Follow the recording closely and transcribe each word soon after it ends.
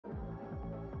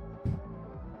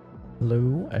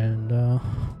Hello and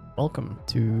welcome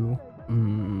to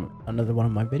another one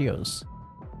of my videos.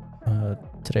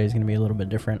 Today is going to be a little bit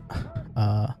different.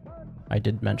 I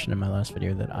did mention in my last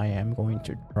video that I am going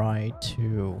to try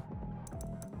to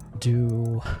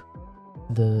do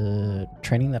the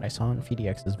training that I saw in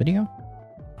PhiDX's video.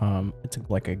 It's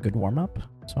like a good warm-up,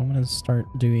 so I'm going to start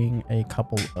doing a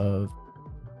couple of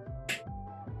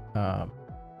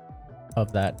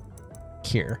that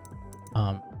here.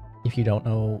 If you don't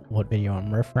know what video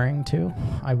I'm referring to,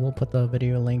 I will put the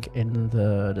video link in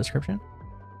the description.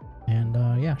 And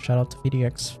yeah, shout out to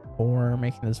PhiDX for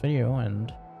making this video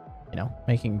and, you know,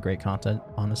 making great content,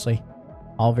 honestly.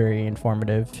 All very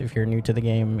informative. If you're new to the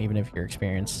game, even if you're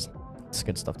experienced, it's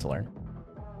good stuff to learn.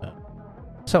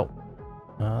 So,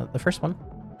 the first one,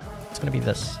 it's going to be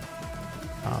this.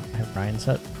 I have Ryan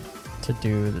set to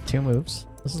do the 2 moves.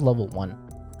 This is level 1.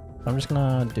 So I'm just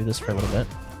going to do this for a little bit.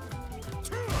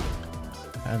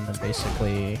 And then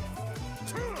basically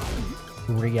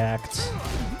react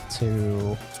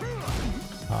to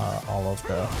all of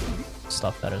the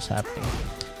stuff that is happening.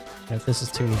 And if this is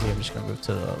too easy, I'm just going to move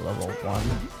to level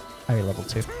 1. Level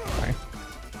 2. Sorry.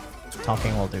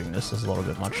 Talking while doing this is a little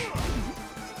bit much.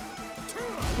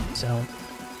 So,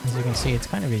 as you can see, it's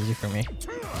kind of easy for me.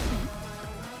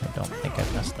 I don't think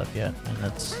I've messed up yet, and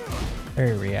it's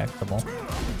very reactable.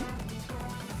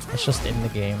 It's just in the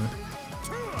game.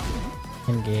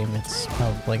 In game, it's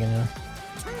probably gonna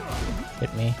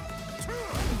hit me.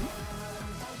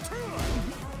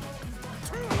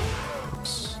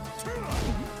 Oops.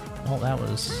 Oh, that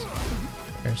was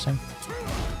embarrassing.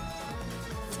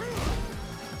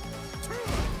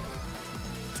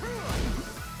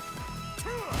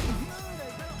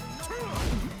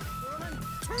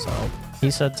 So, he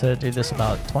said to do this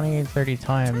about 20-30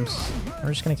 times. We're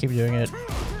just gonna keep doing it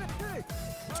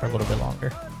for a little bit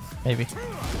longer. Maybe.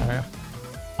 I don't know.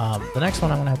 The next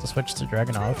one I'm going to have to switch to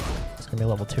Dragunov. It's going to be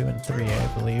level 2 and 3, I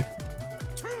believe.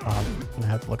 I'm going to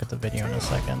have to look at the video in a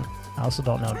second. I also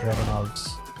don't know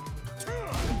Dragunov's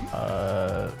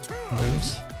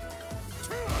moves.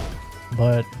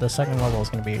 But the second level is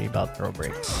going to be about throw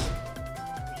breaks.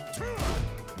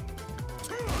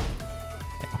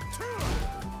 Yeah.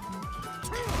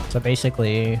 So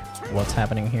basically, what's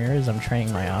happening here is I'm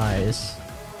training my eyes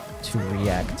to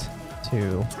react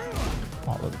to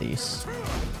all of these.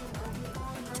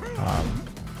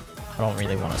 I don't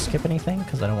really want to skip anything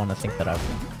because I don't want to think that I'm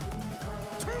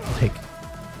like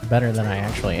better than I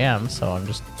actually am, so I'm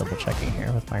just double checking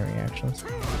here with my reactions.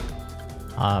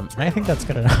 And I think that's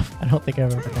good enough. I don't think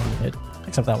I've ever gotten hit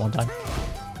except that one time,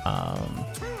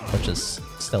 which is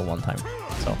still one time,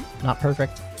 so not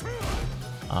perfect.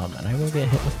 And I will get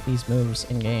hit with these moves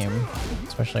in game,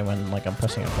 especially when like I'm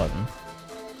pressing a button.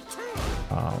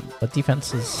 But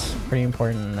defense is pretty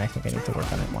important, and I think I need to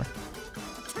work on it more.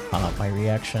 My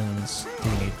reactions do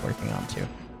need working on too.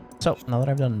 So, now that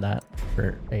I've done that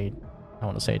for I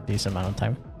want to say a decent amount of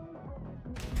time,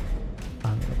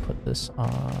 I'm going to put this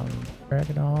on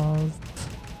Dragunov.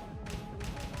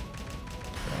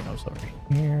 Dragunov's over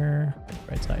here,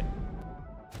 right side.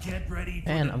 Get ready for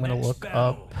and I'm going to look battle.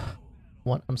 up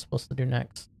what I'm supposed to do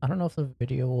next. I don't know if the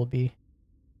video will be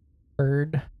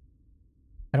heard.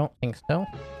 I don't think so.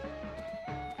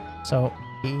 So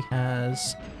he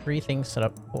has 3 things set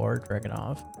up for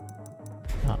Dragunov.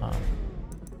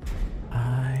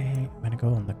 I'm gonna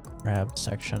go in the grab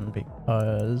section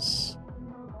because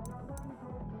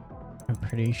I'm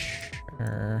pretty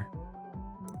sure.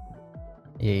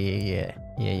 Yeah,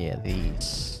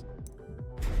 these.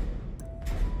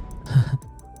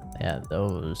 Yeah,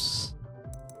 those.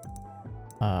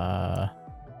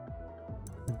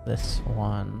 This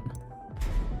one.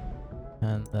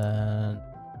 And then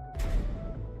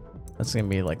that's gonna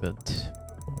be like the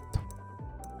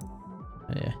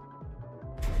yeah,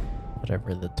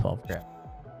 whatever the 12 grab.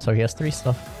 So he has 3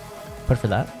 stuff put for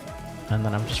that, and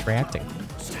then I'm just reacting.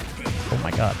 Oh my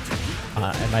god!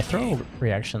 And my throw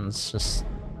reactions just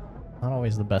not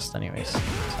always the best, anyways. So.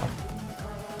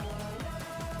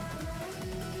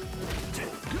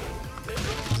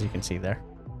 As you can see there.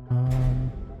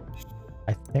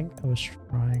 I think I was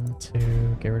trying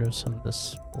to get rid of some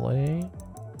display.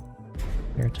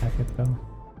 Your attack could go.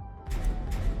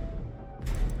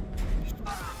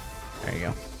 There you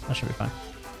go. That should be fine.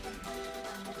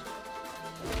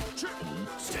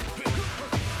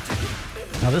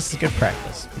 Now this is good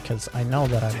practice because I know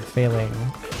that I'm failing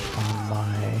on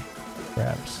my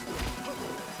grabs.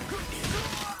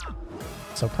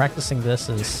 So practicing this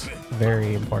is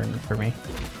very important for me.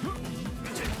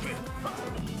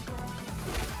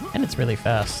 And it's really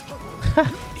fast.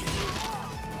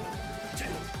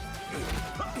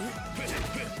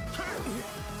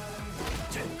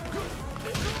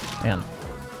 Man.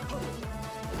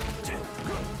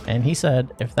 And he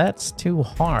said, if that's too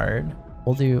hard,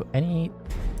 we'll do any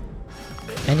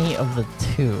of the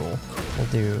two. We'll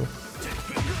do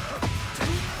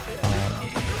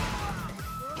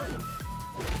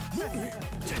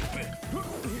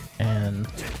and a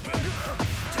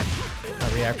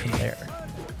reaction there.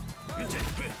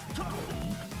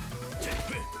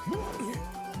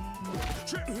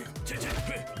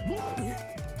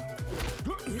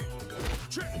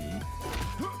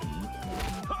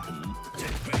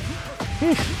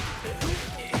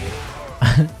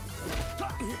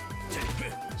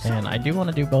 And I do want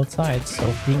to do both sides,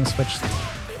 so being switched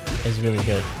is really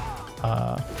good.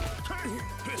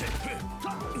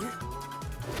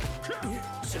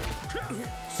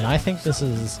 And I think this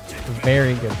is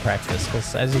very good practice,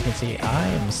 because as you can see, I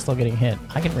am still getting hit.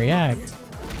 I can react,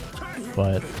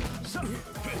 but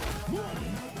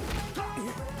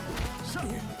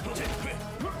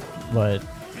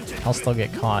I'll still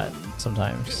get caught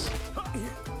sometimes.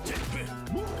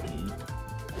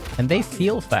 And they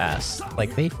feel fast.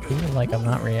 Like, they feel like I'm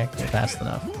not reacting fast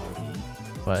enough.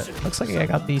 But looks like I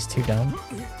got these two down.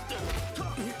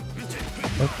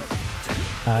 Oop.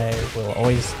 I will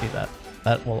always do that.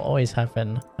 That will always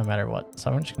happen no matter what.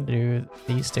 So I'm just gonna do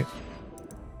these two.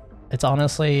 It's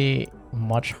honestly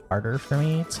much harder for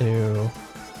me to...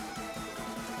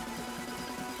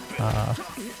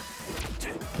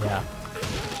 yeah.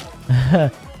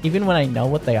 Even when I know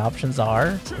what the options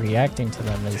are, reacting to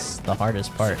them is the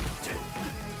hardest part.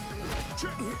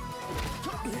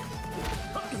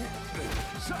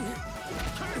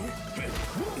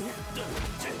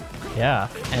 Yeah,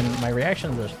 and my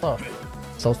reactions are slow.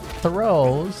 So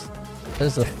throws,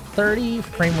 there's a 30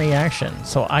 frame reaction,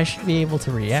 so I should be able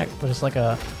to react, but it's like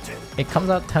a... It comes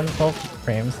out 10-12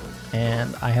 frames,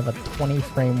 and I have a 20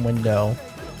 frame window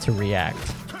to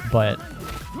react, but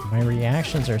my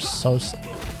reactions are so...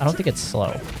 I don't think it's slow.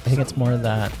 I think it's more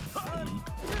that...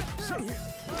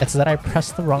 It's that I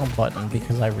press the wrong button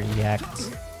because I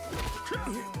react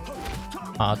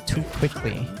too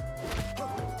quickly.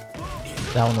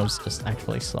 That one was just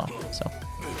actually slow, so...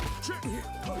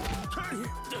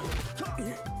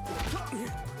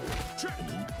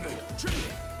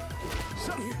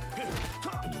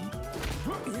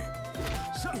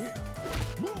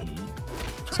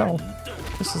 So,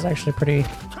 this is actually pretty...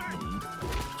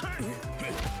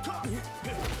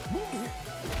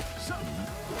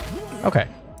 Okay,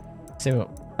 so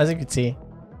as you can see,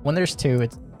 when there's two,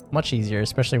 it's much easier,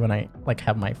 especially when I like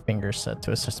have my fingers set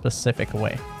to a specific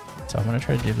way. So I'm gonna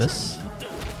try to do this,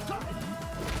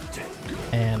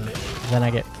 and then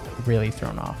I get really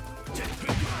thrown off,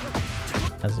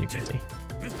 as you can see.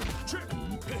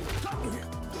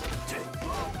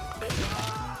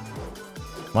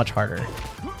 Much harder.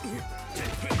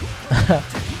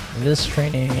 This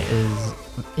training is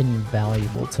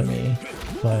invaluable to me,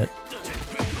 but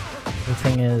the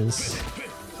thing is,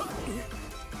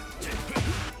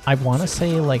 I want to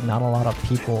say like not a lot of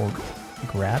people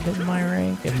grab in my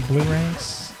rank, in blue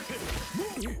ranks,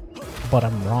 but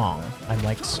I'm wrong. I'm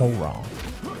like so wrong.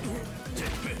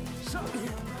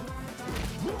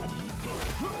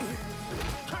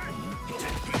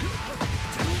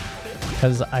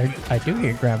 Because I do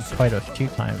get grabbed quite a few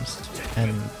times,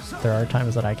 and there are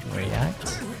times that I can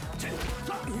react.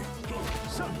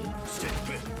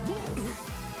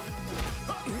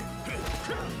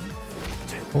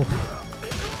 Oof.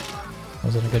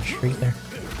 Was it a good streak there?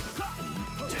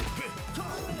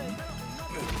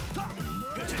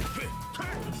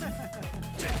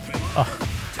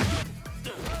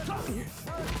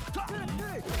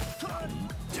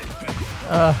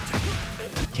 Oh.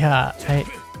 Yeah,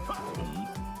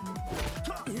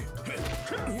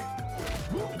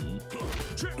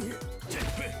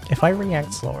 if I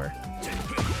react slower,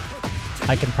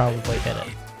 I can probably hit it.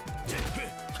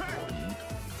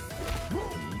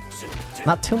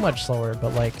 Not too much slower,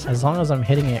 but like as long as I'm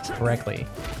hitting it correctly.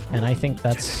 And I think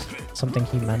that's something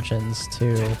he mentions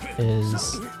too,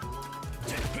 is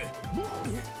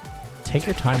take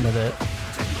your time with it.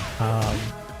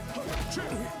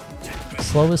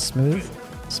 Slow is smooth,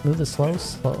 smooth is slow,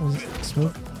 slow is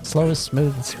smooth, slow is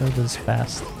smooth, and smooth is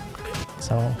fast.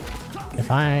 So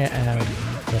if I am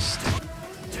just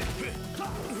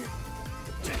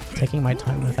taking my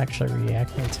time with actually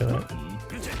reacting to it,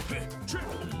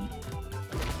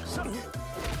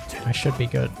 I should be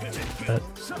good, but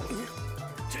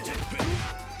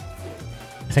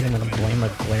I think I'm gonna blame a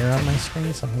glare on my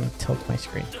screen, so I'm gonna tilt my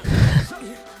screen.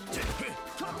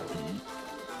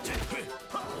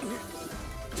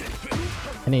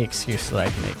 Any excuse that I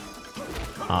can make.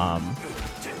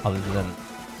 Other than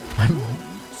I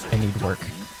need work.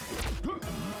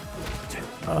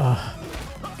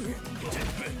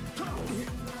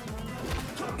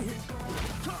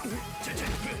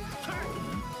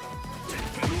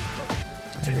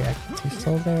 I react too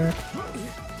slow there.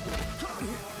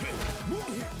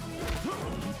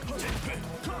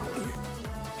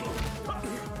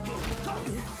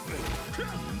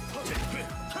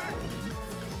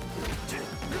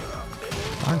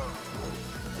 Darn.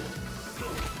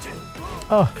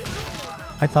 Oh,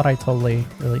 I thought I totally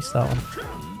released that one.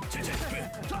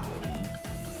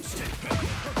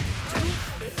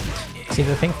 See,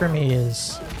 the thing for me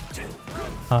is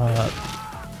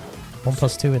 1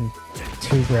 plus 2 and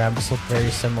 2 grabs look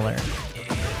very similar.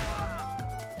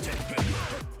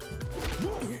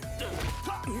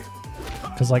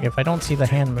 Because like if I don't see the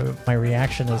hand move, my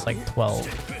reaction is like 12.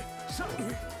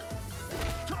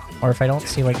 Or if I don't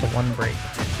see like the 1 break.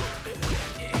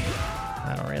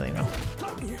 I don't really know.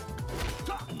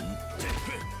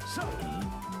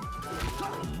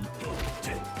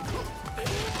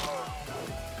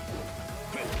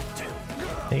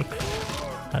 See?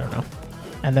 I don't know.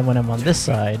 And then when I'm on this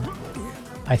side,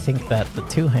 I think that the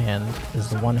 2 hand is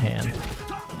the 1 hand.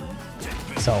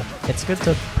 So it's good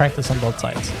to practice on both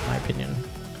sides, in my opinion.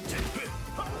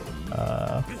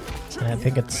 And I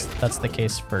think that's the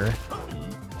case for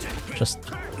just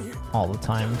all the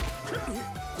time.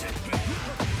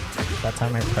 That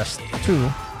time I pressed 2.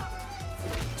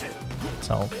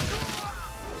 So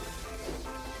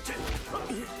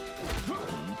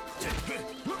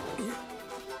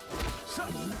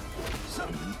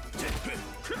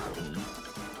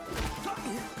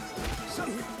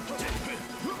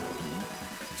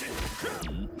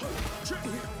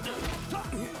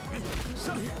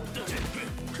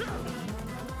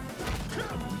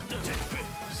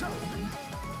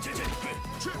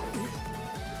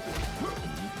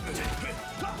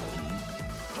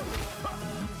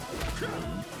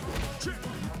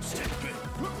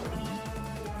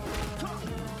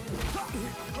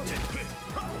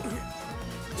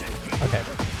okay.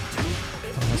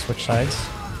 I'm gonna switch sides.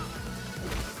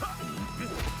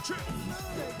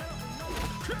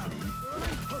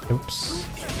 Oops.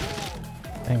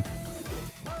 Dang.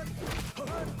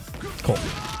 Cool.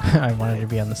 I wanted to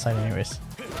be on the side anyways.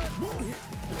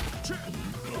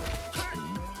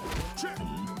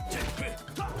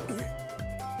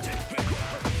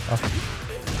 Oh.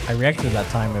 I reacted that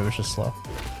time, it was just slow.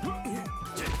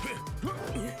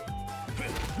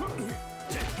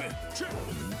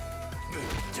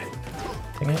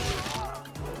 Dang it.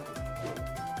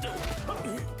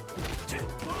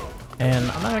 And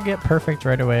I'm not gonna get perfect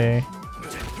right away,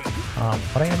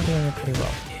 but I am doing it pretty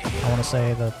well. I want to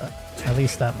say that at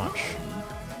least that much.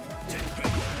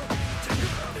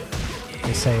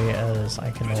 They say as I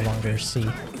can no longer see.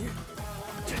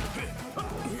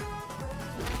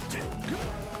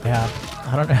 Yeah,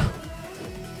 I don't know.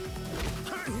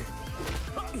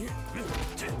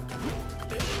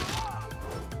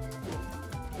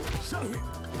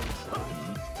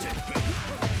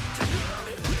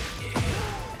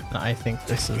 I think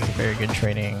this is very good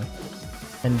training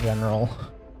in general.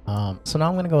 So now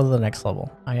I'm going to go to the next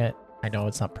level. I know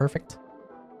it's not perfect,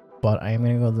 but I am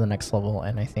going to go to the next level,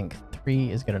 and I think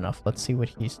 3 is good enough. Let's see what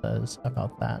he says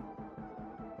about that.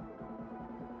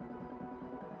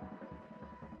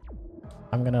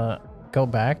 I'm going to go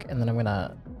back, and then I'm going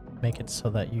to make it so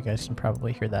that you guys can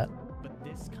probably hear that. But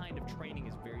this kind of training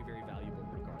is very, very valuable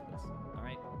regardless. All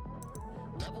right?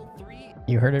 Level 3...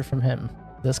 You heard it from him.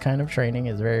 This kind of training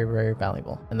is very, very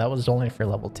valuable. And that was only for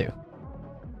level 2.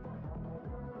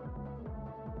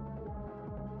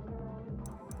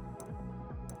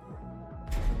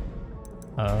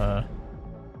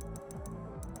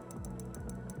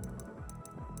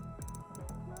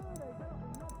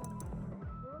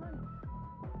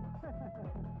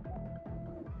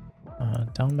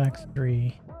 Down back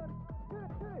 3.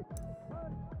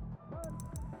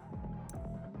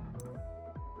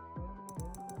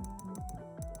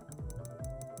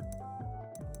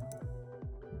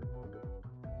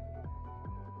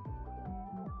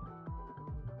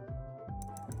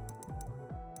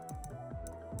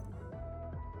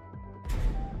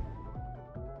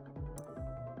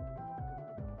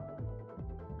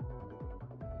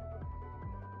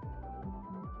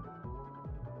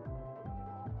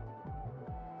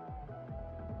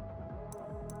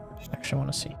 Actually, I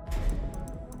want to see.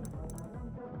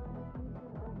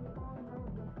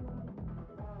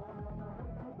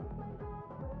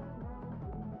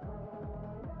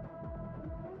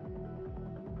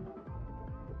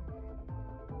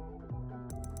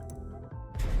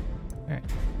 Alright,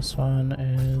 this one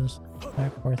is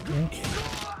back 4-3.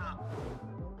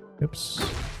 Oops.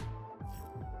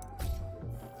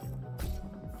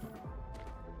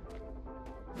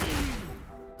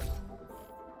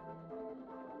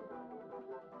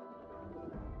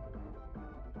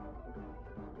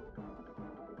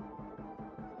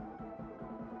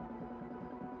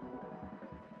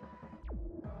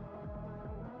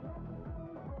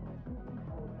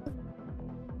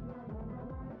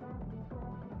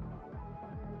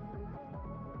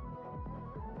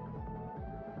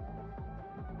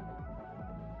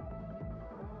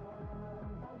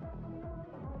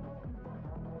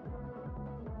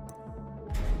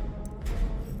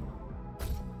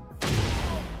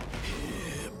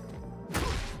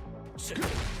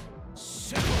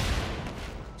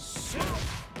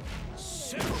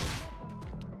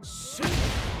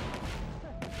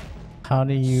 How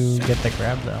do you get the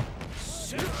grab though?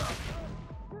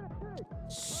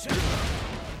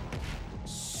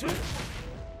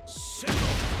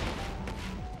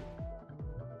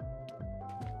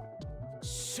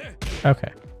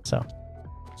 Okay, so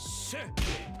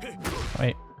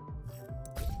wait.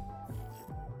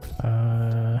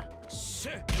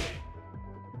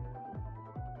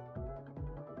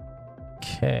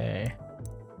 Okay.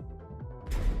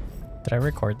 Did I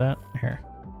record that? Here.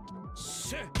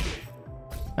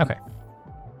 Okay.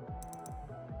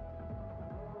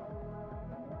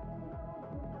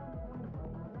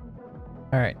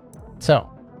 Alright, so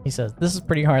he says this is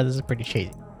pretty hard, this is pretty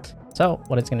cheesy. So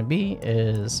what it's going to be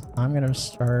is I'm going to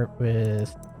start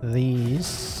with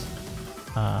these.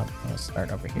 I'm going to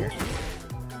start over here.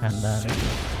 And then...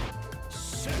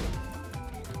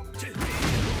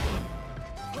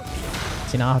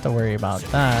 see, now I don't have to worry about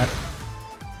that.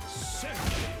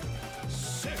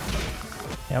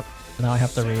 Yep. Now I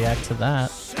have to react to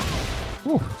that.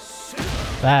 Whew.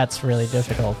 That's really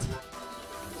difficult.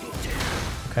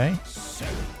 Okay.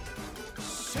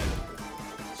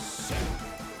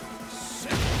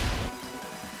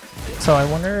 So I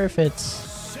wonder if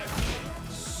it's...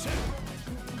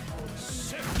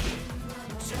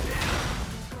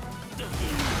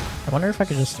 I wonder if I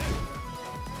could just...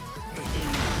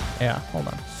 yeah, hold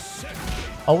on.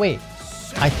 Oh wait,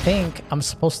 I think I'm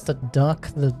supposed to duck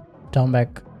the down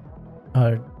back,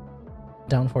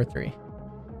 down 4-3.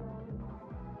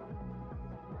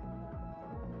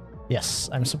 Yes,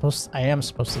 I am supposed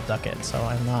to duck it, so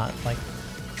I'm not like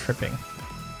tripping.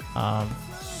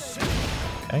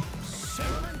 Okay.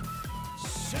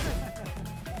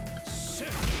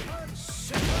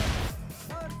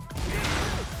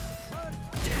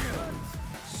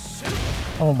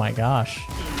 Oh my gosh.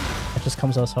 It just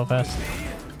comes out so fast.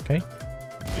 Okay.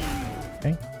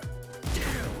 Okay.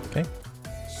 Okay.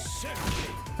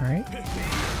 Alright.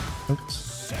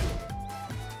 Oops.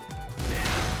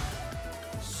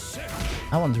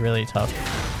 That one's really tough.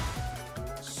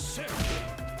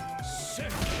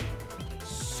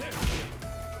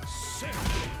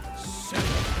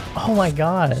 Oh my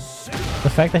god. The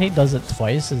fact that he does it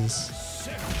twice is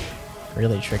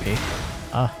really tricky.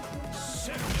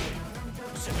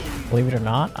 Believe it or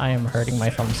not, I am hurting my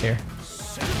thumbs here.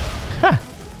 Ha!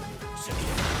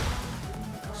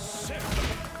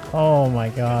 Oh my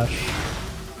gosh.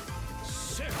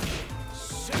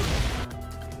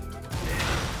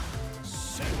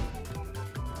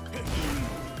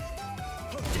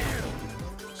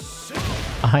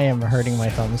 I am hurting my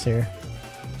thumbs here.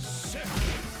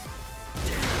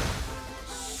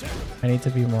 I need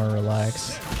to be more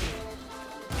relaxed.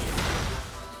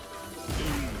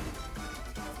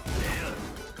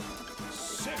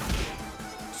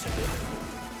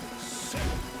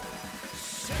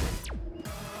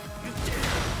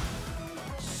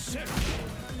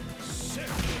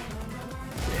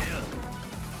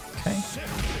 Okay.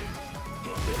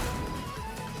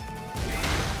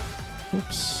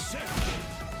 Oops.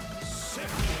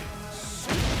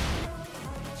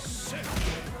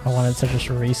 I wanted to just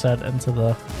reset into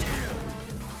the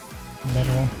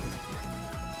middle.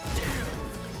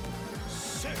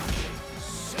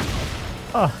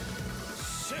 Oh,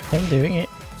 him doing it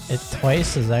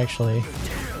twice is actually...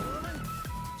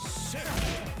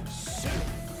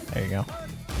 there you go.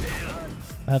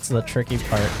 That's the tricky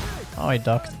part. Oh, I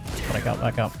ducked, but I got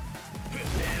back up.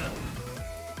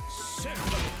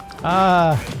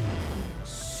 Ah!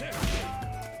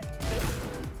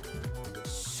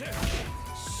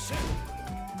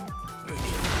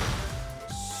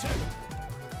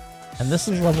 And this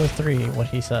is level 3, what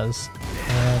he says.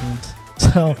 And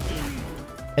so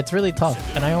it's really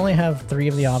tough. And I only have 3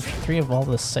 of all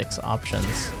the 6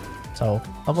 options. So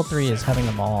level 3 is having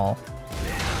them all.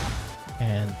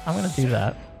 And I'm gonna do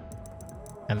that.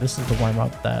 And this is the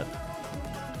warm-up that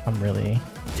I'm really...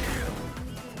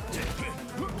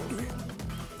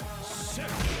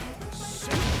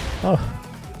 Oh.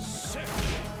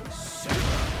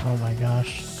 Oh my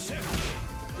gosh.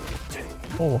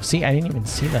 Oh, see, I didn't even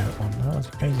see that one. That was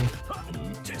crazy.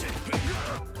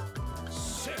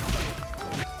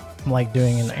 I'm like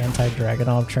doing an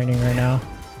anti-Dragunov training right now.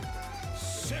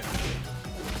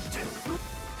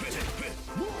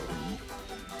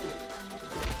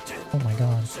 Oh my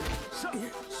god.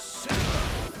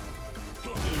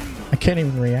 I can't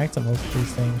even react to most of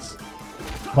these things.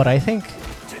 But I think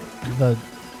the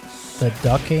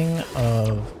ducking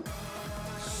of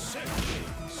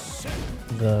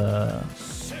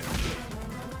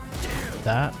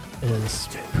that is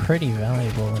pretty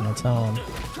valuable in its own.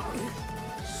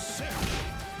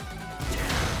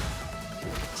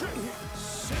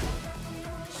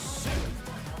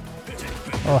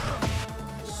 Oh.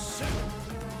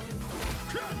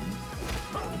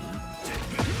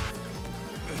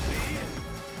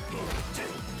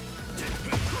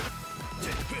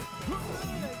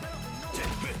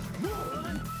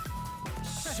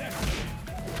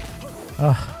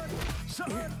 Oh.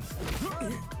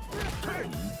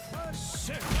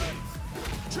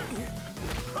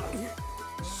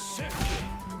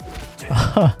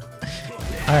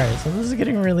 Alright, so this is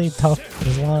getting really tough.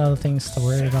 There's a lot of things to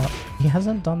worry about. He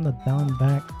hasn't done the down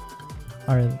back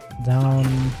or down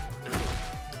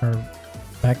or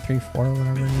back 3-4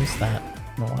 whatever it is that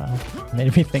in a while. It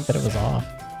made me think that it was off.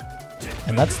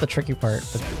 And that's the tricky part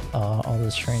with all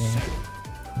this training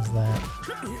is that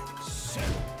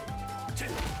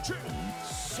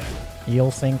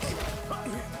you'll think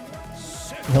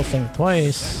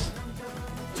twice.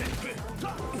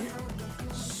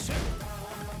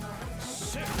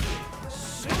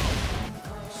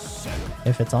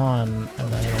 If it's on,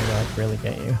 and then it'll like really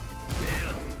get you.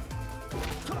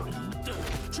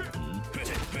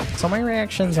 So my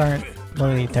reactions aren't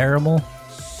really terrible.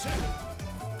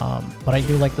 But I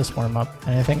do like this warm up,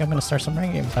 and I think I'm gonna start some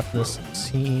rank games after this.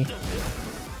 See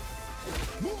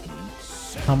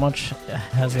how much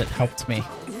has it helped me.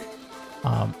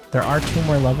 There are 2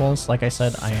 more levels. Like I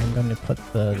said, I am going to put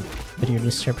the video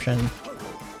description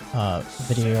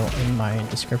video in my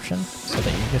description so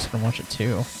that you guys can watch it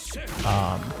too.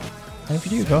 And if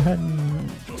you do, go ahead and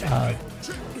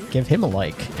give him a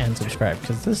like and subscribe,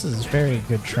 because this is very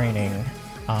good training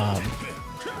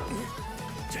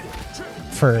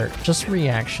for just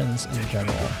reactions in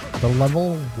general. The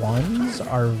level 1s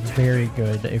are very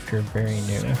good if you're very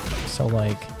new. So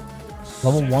like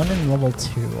level 1 and level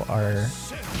 2 are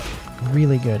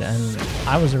really good, and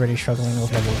I was already struggling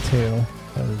with level 2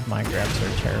 because my grabs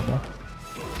are terrible.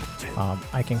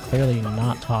 I can clearly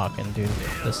not talk and do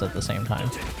this at the same time.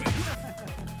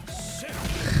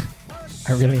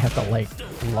 I really have to like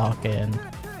lock in.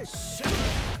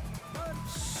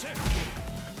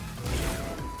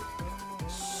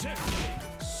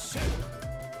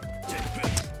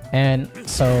 And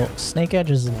so Snake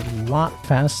Edge is a lot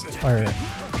fast, or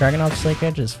Dragunov Snake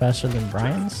Edge is faster than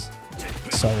Brian's.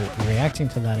 So reacting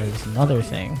to that is another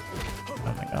thing.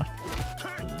 Oh my god.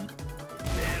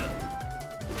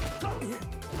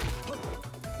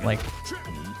 Like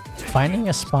finding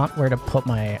a spot where to put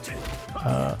my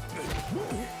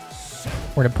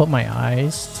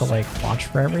eyes to like watch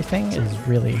for everything is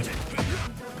really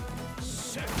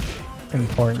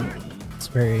important. It's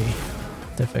very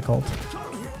difficult.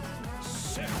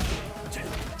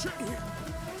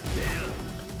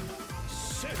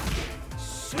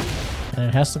 And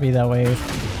it has to be that way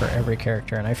for every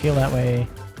character, and I feel that way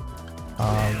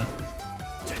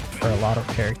for a lot of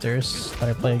characters that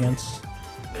I play against.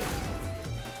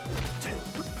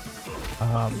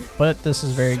 But this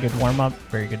is very good warm-up,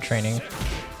 very good training.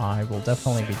 I will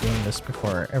definitely be doing this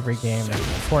before every game and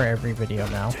before every video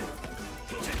now.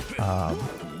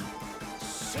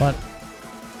 But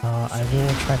I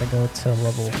will try to go to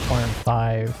level 4 and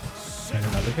 5 in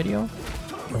another video.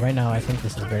 But right now I think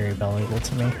this is very valuable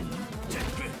to me.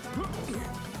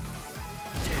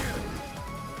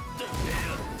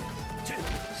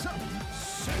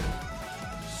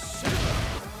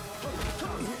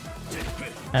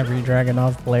 Every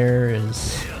Dragunov player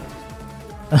is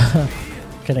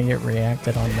gonna get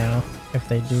reacted on now if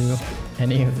they do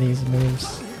any of these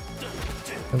moves.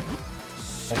 Well,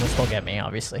 they'll still get me,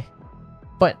 obviously.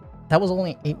 But that was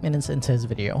only 8 minutes into his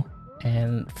video.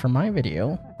 And for my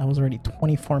video, that was already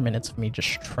 24 minutes of me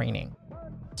just training.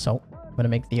 So I'm gonna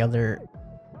make the other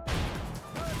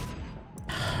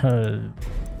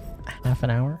half an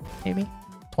hour, maybe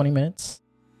 20 minutes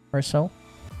or so,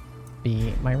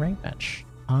 be my rank match.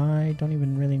 I don't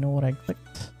even really know what I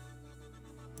clicked.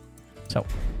 So,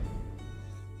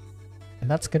 and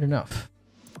that's good enough.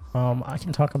 I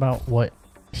can talk about what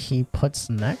he puts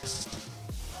next.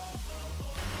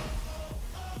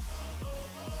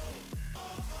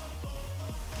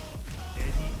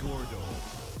 Eddy Gordo.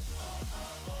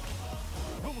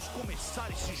 Vamos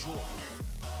começar esse jogo.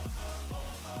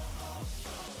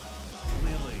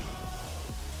 Lily.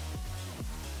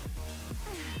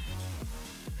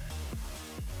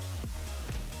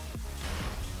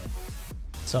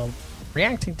 So,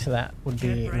 reacting to that would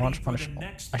be launch punishable.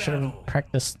 I should have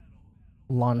practiced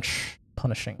launch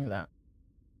punishing that.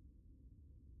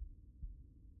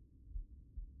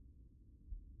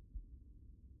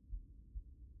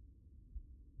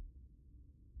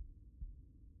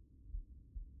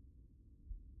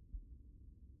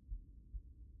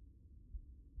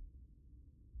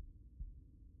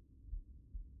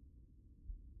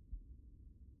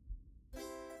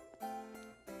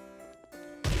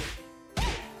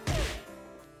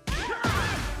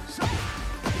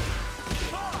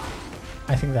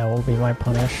 I think that will be my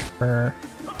punish for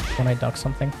when I duck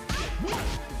something.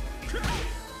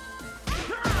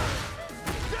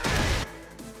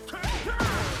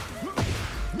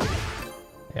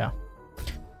 Yeah.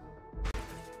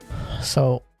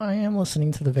 So I am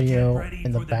listening to the video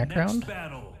in the background,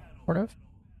 sort of.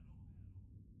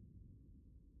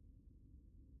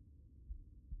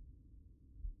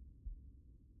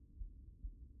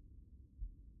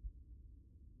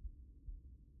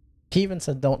 He even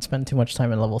said don't spend too much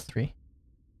time in level 3.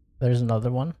 There's another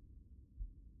one.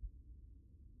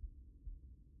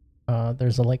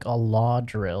 There's like a law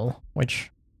drill,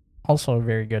 which also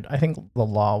very good. I think the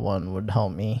law one would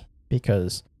help me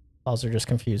because laws are just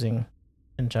confusing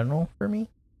in general for me.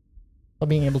 So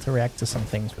being able to react to some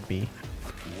things would be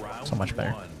so much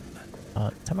better.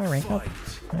 Is that my rank up?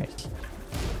 Nice.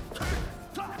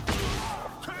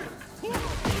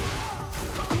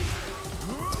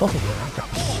 It's both of your rank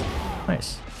ups.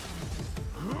 Nice.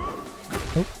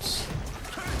 Oops.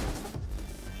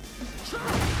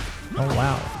 Oh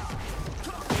wow.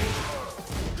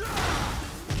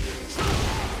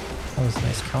 That was a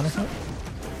nice counter hit.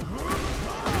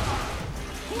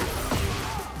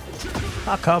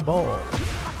 Akabo.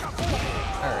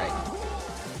 Alright.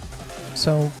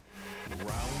 So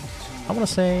I wanna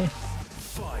say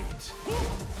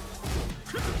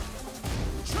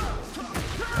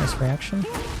nice reaction.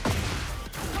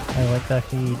 I like that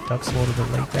he ducks a little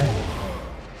bit late there.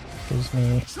 Gives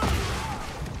me...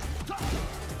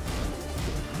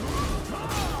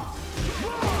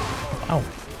 Ow.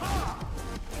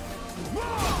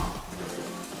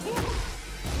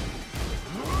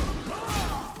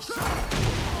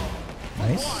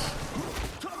 Nice.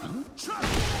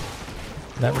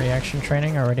 That reaction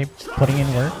training already putting in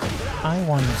work. I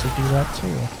wanted to do that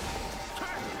too.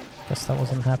 Guess that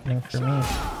wasn't happening for me.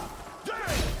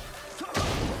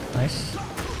 Nice.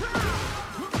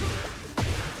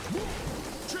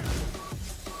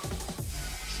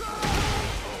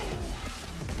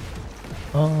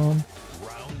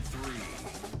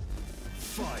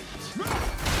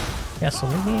 Yeah, so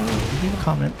leave a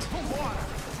comment.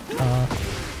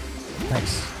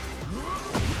 Nice.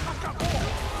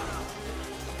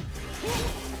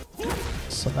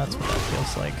 So that's what that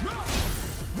feels like.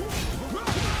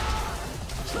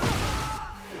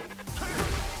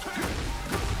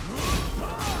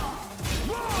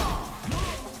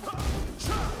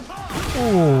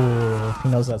 Ooh, he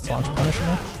knows that's launch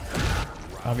punishable.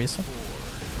 Obviously.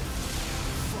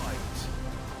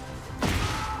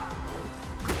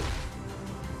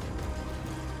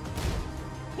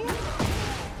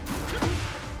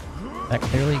 That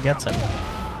clearly gets him.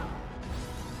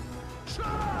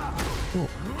 Ooh.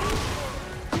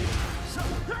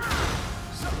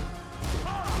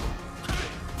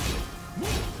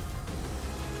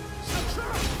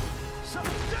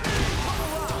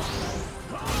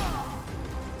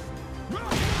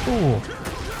 Ooh.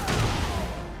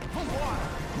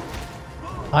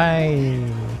 I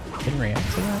didn't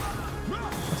react to that.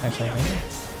 That's actually amazing.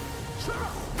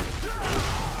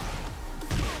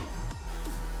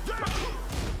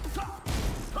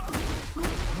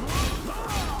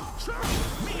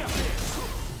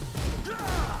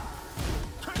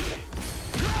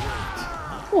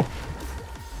 Ooh.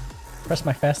 Press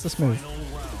my fastest move.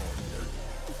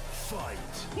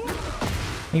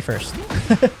 Me first.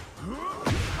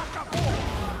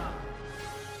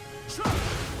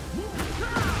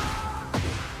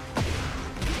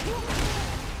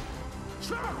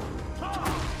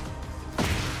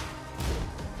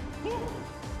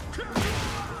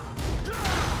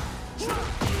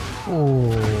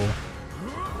 Ooh.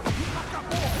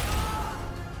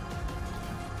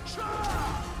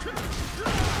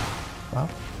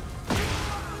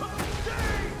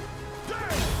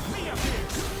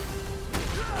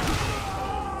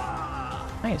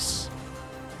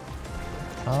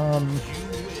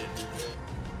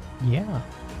 Yeah,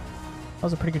 that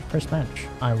was a pretty good first match,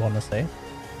 I want to say.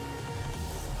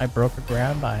 I broke a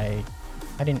grab. I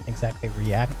didn't exactly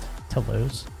react to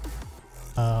lose.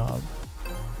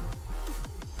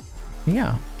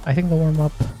 Yeah, I think the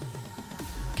warm-up,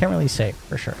 can't really say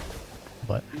for sure,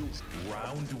 but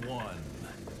Round 1.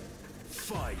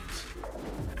 Fight.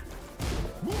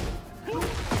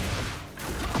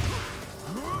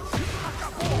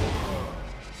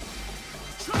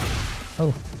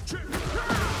 oh.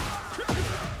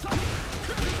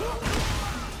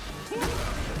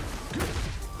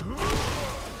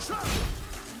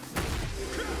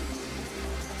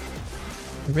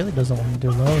 He really doesn't want to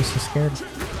do low, he's so scared.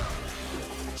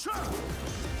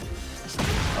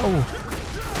 Oh!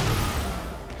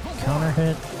 Counter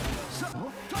hit.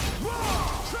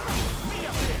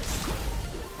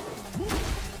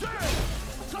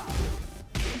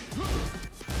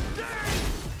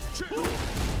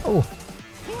 Oh!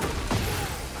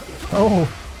 Oh!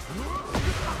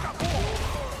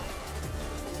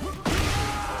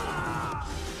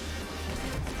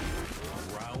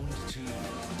 Round 2.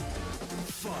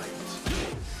 Fight.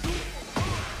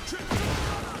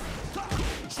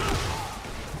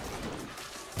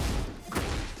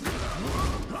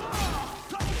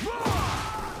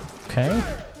 Okay.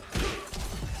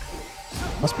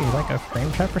 Must be like a frame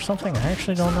trap or something. I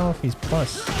actually don't know if he's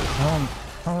plus. I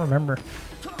don't remember.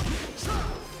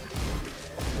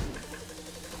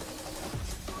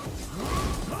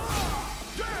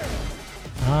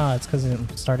 Ah, it's because I'm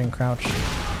starting crouch.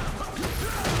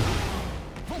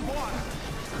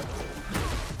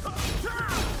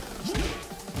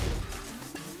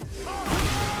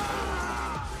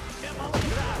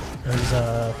 There's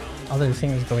other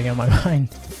things going on in my mind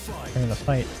during the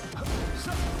fight.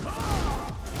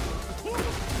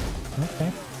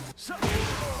 Okay.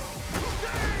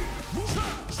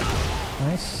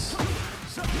 Nice.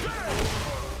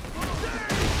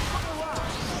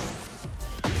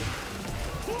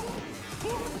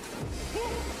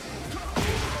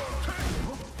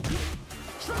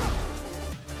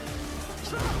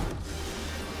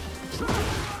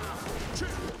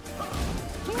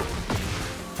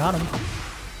 Got him.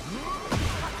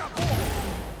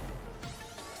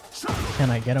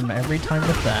 And I get him every time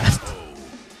with that.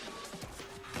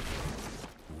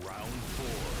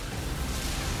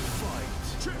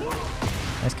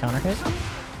 Nice counter hit.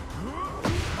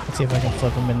 Let's see if I can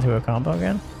flip him into a combo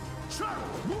again.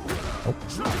 Oh.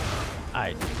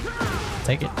 I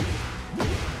take it.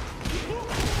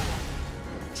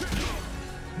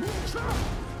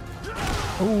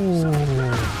 Ooh.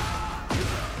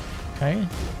 Okay.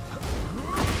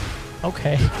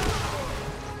 Okay.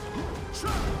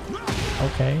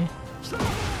 Okay.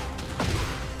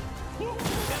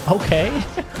 Okay.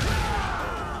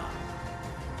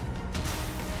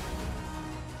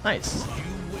 Nice.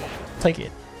 Take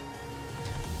it.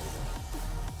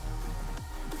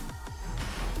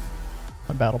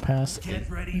 My battle pass is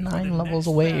 9 levels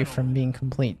away from being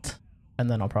complete. And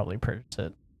then I'll probably purchase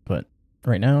it. But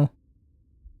right now,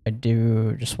 I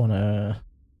do just want to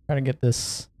try to get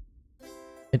this.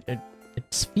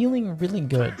 It's feeling really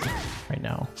good right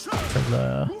now after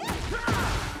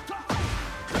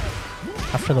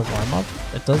the warm up.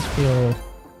 It does feel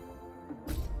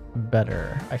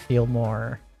better. I feel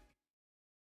more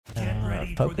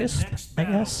focused, I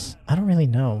guess. I don't really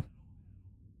know.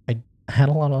 I had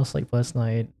a lot of sleep last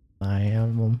night. I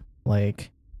am like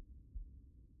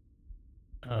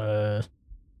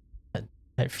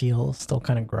I feel still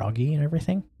kind of groggy and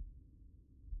everything,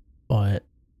 but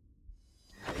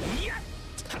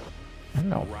I don't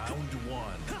know.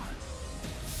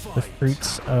 The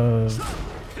fruits of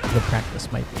the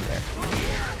practice might be there.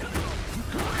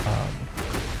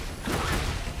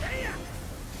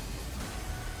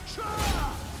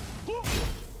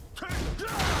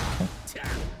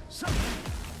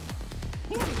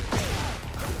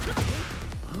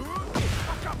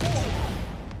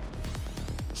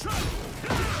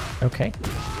 Okay.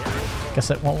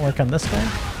 Guess it won't work on this guy.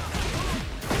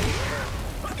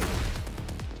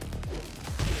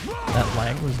 That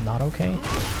lag was not okay.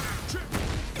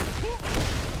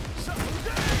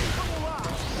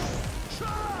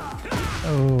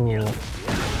 Oh,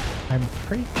 I'm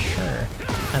pretty sure.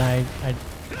 And I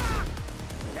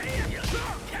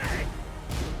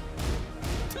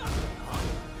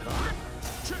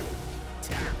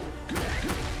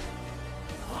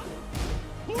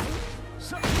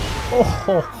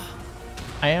oh,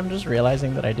 I am just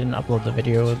realizing that I didn't upload the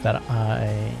video that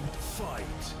I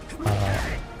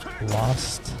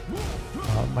lost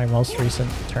my most recent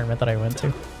tournament that I went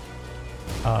to.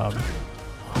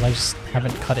 I just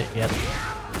haven't cut it yet.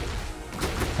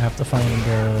 have to find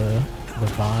the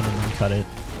VOD and then cut it.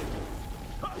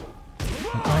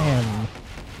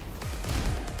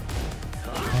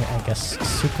 I guess,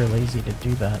 super lazy to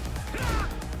do that.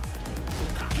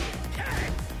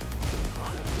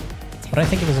 But I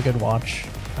think it was a good watch.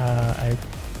 I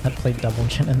had played Double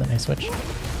Jin and then I switched.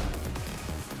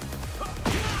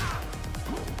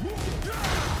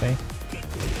 Okay.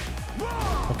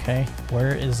 Okay,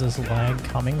 where is this lag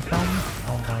coming from?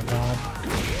 Oh my god.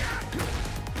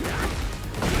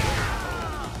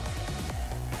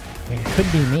 I mean, it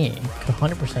could be me. Could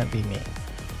 100% be me.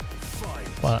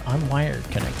 But I'm wired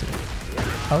connected.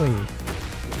 Oh,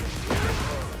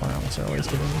 Warmups are always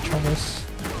giving me troubles.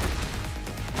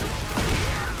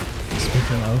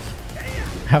 Speaking of,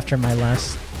 after my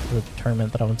last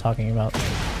tournament that I was talking about,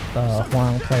 the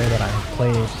Hwoarang player that I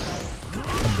played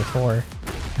from before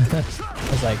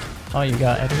was like, "Oh, you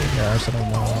got Eddy in your arsenal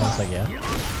now?" And I was like, "Yeah."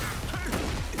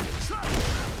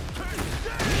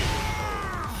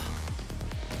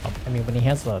 I mean, when he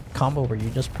has the combo where you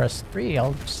just press 3,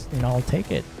 I'll just, I'll take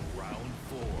it. Round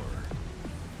 4.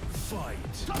 Fight.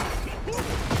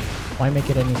 Why make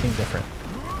it anything different?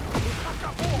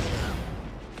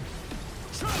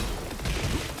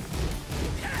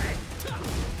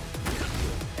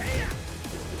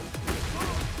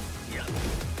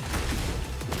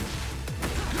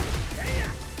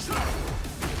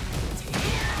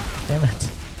 Damn it.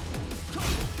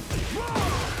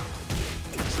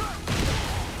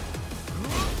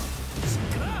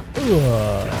 Ooh,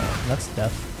 that's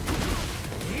death.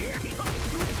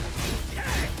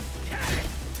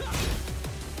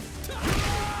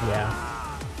 Yeah.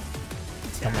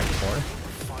 I'm like 4.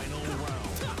 Final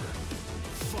round.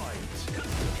 Fight.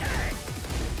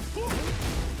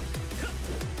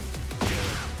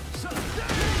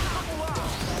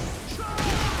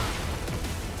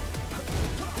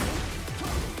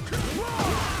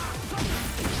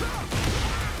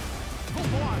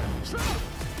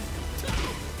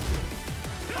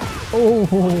 Oh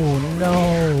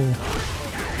no!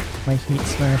 My heat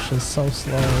smash is so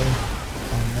slow.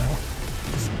 Oh no.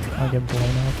 I'll get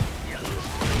blown up.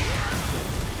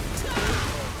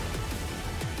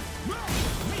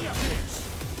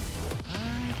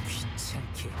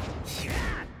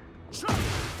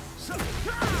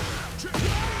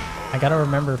 I gotta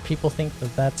remember, people think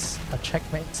that that's a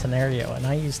checkmate scenario, and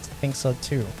I used to think so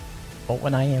too. But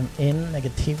when I am in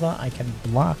Negativa, I can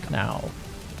block now.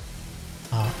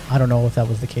 I don't know if that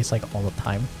was the case like all the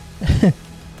time.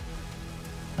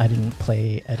 I didn't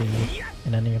play Eddy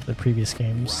in any of the previous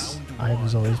games. I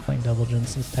was always playing Double Jin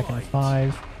since Tekken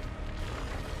 5.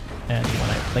 And when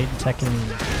I played Tekken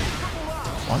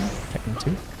 1, Tekken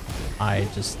 2, I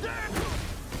just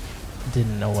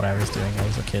didn't know what I was doing. I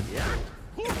was a kid.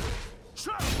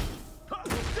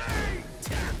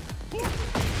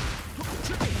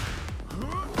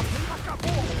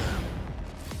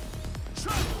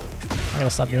 I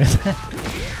gotta stop doing that.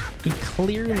 He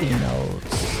clearly knows.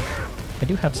 I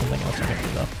do have something else I can do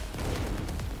though.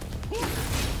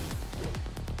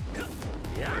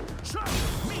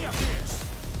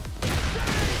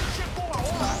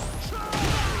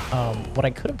 What I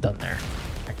could have done there,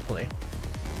 actually.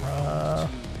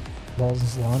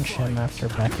 Lars launch him after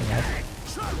backing up.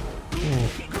 Ooh.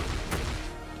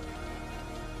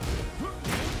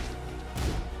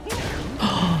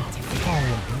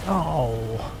 Oh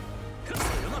no!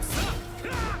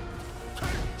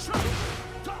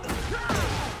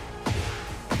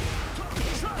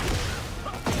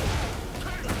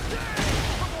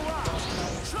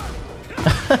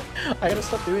 I gotta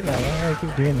stop doing that. Why do I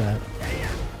keep doing that?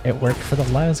 It worked for the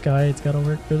last guy, it's gotta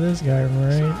work for this guy,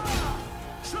 right?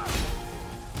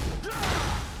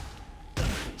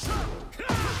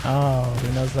 Oh,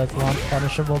 he knows that's launch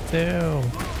punishable too.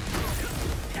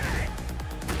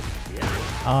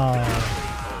 Oh,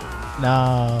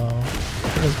 no.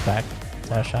 He just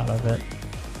backdash out of it.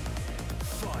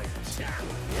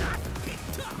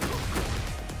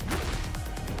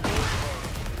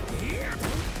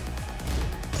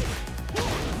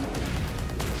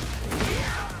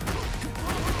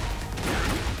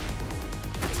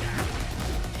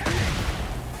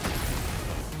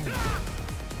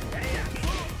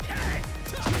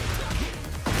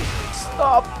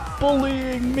 Stop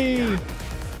bullying me!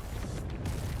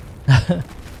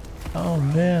 Oh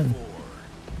man.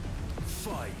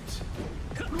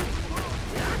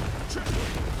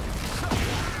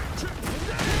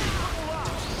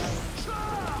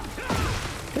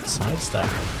 Good side step.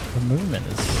 The movement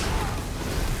is...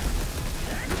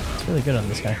 it's really good on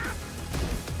this guy.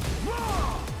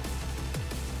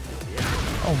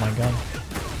 Oh my god.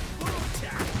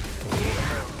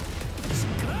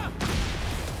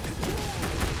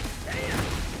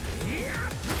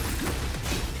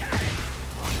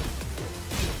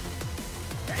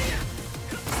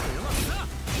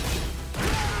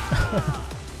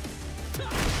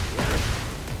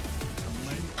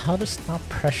 How to stop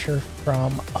pressure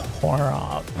from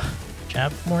Hwoarang.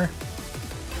 Jab more?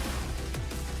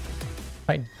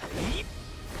 I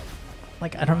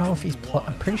don't know if he's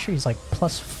I'm pretty sure he's like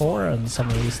 +4 on some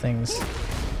of these things.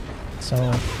 So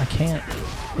I can't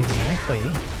exactly.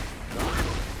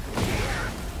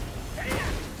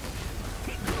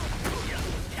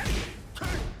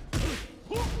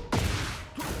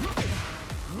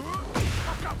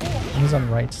 He's on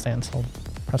right stance, I'll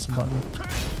press a button.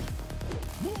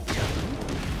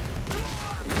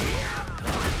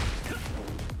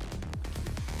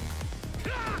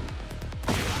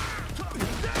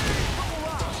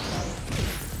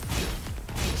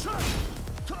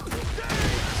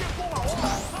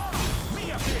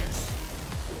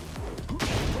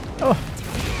 Oh!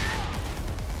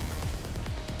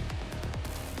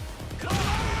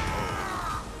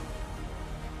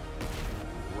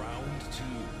 Round 2.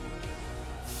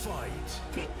 Fight.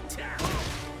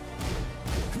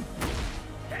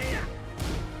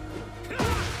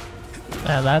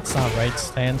 Yeah, that's not right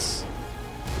stance.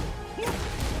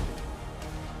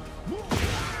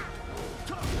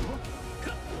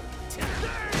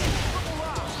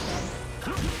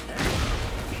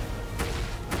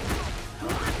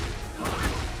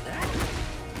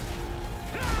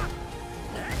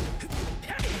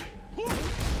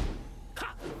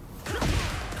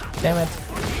 Damn it.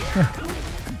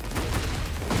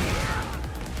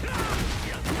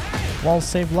 Walls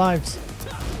save lives.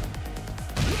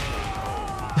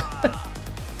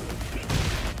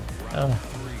 Oh.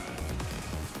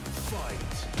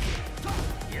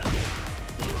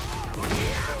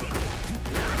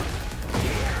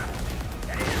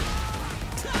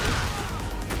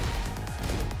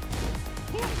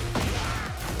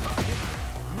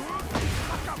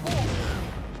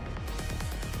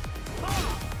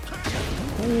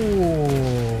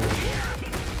 Ooh.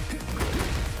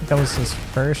 That was his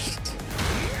first.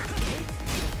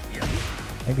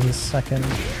 Maybe his second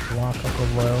block up a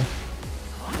low,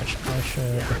 which I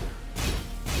should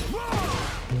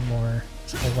be more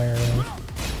aware of.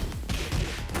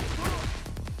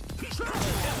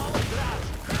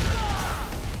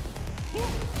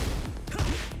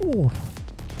 Ooh.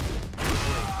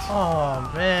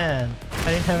 Oh man, I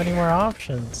didn't have any more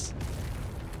options.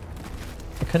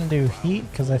 I couldn't do heat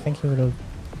because I think he would have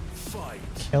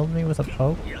killed me with a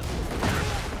poke.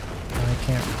 I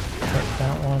can't hit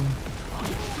that one.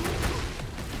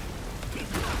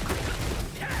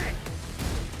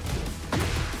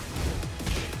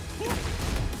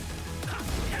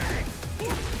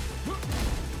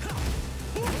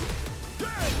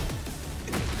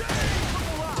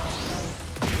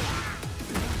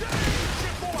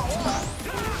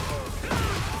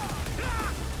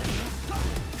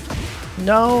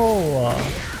 No!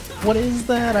 What is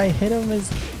that? I hit him as...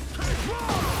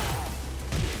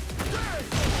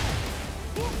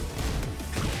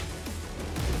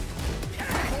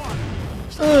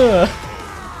 Ugh!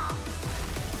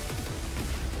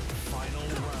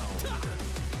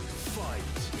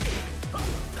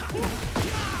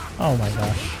 Oh my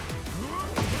gosh.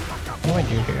 What do I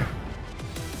do here?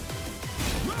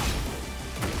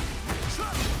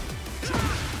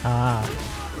 Ah.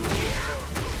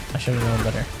 I should have known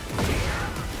better.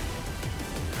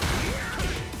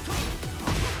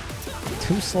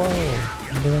 Too slow.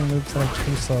 I'm doing moves that are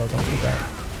too slow. Don't do that.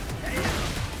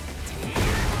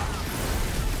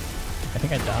 I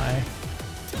think I die.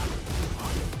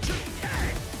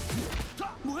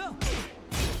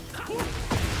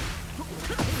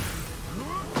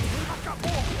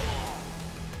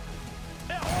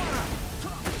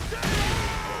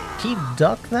 He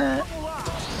ducked that?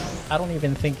 I don't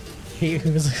even think he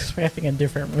was expecting a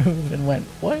different move and went,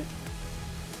 what?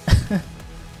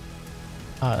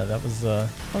 That was a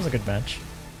good match.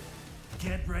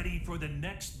 Get ready for the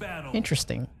next battle.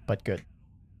 Interesting, but good.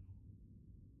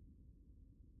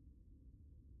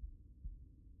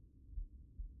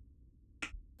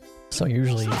 So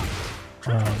usually,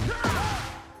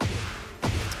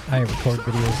 I record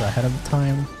videos ahead of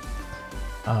time,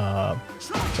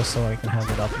 just so I can have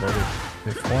it uploaded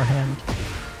beforehand.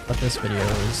 But this video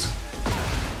is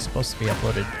supposed to be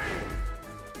uploaded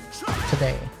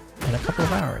today, in a couple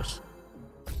of hours.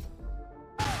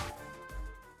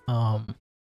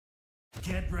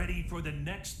 Get ready for the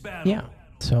next battle. Yeah,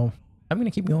 so I'm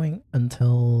gonna keep going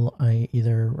until I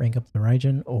either rank up the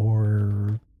Raijin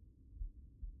or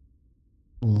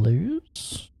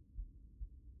lose.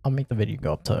 I'll make the video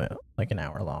go up to like an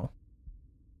hour long.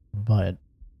 But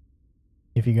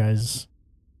if you guys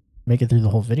make it through the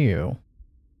whole video,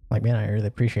 like, man, I really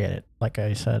appreciate it. Like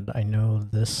I said, I know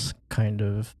this kind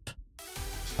of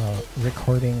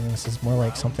recordings is more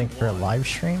like something for a live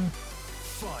stream,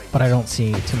 but I don't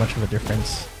see too much of a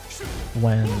difference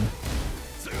when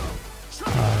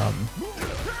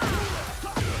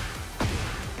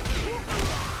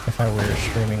if I were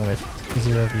streaming with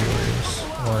 0 viewers,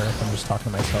 or if I'm just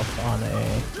talking to myself on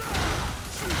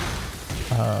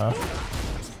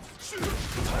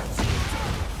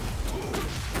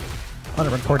a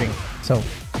recording. So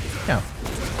yeah,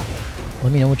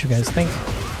 let me know what you guys think.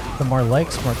 The more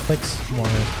likes, more clicks, more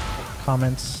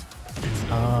comments,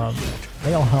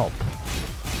 they all help.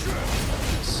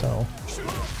 So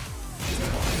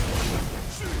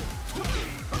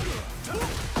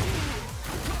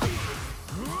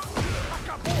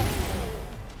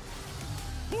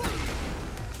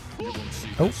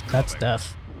oh, that's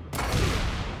death.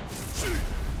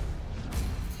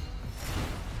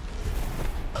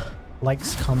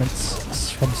 Likes, comments,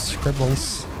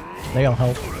 scribbles, they all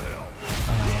help.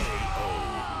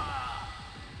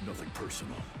 Nothing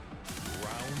personal.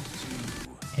 Round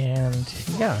 2. And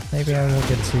yeah, maybe I will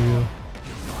get to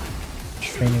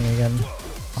streaming again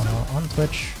on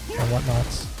Twitch or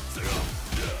whatnots.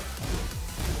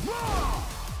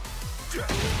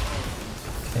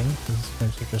 Okay, these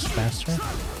guys are just faster.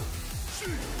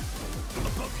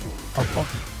 Oh, fuck.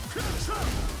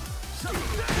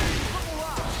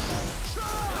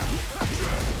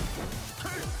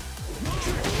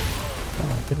 Oh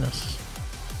my goodness.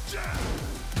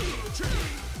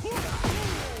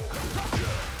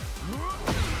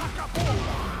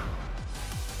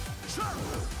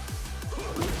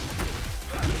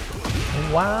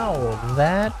 Wow,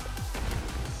 that...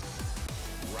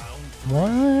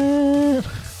 What?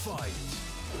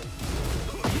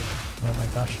 Oh my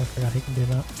gosh, I forgot he can do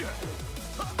that.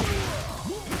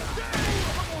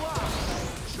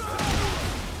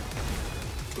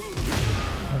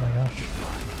 Oh my gosh.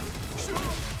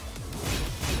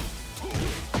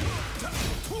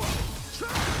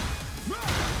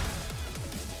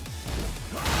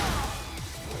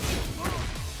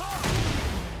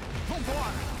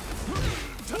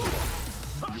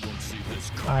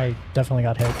 I definitely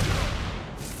got hit.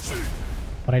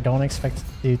 But I don't expect it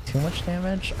to do too much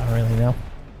damage. I don't really know.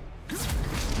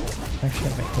 Actually,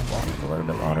 make the block a little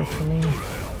bit louder for me.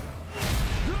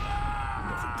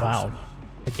 Wow.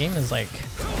 The game is like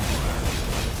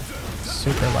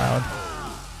super loud.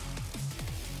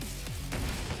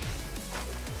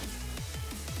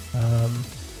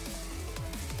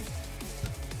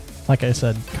 Like I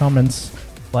said, comments,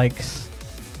 likes,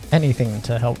 anything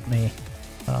to help me.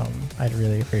 I'd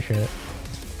really appreciate it.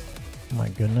 Oh my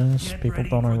goodness, people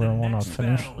don't even want to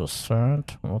finish the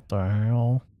set. What the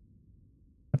hell?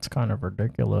 That's kind of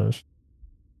ridiculous.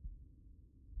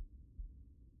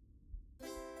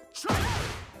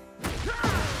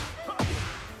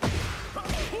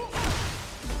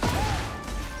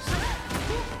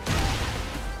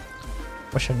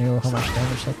 Wish I knew how much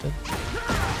damage that did.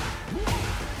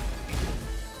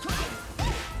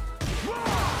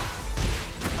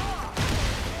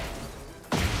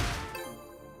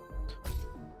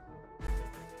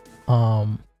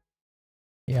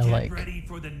 Yeah, like,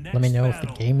 let me know if the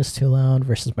game is too loud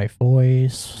versus my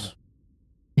voice.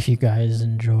 If you guys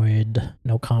enjoyed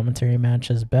no commentary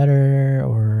matches better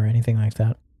or anything like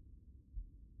that.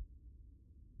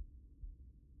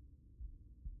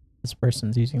 This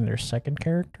person's using their second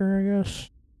character, I guess.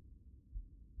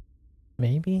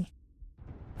 Maybe.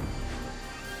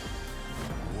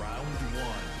 Round 1.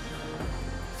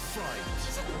 Fight.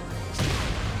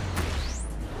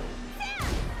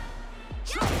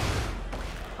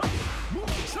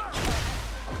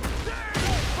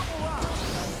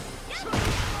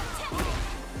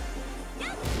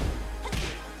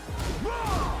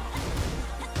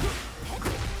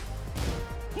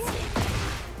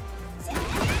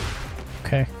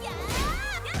 Okay.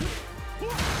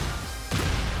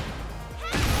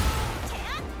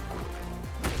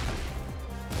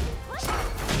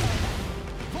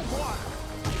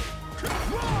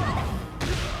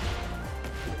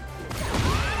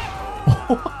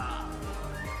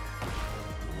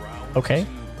 Okay.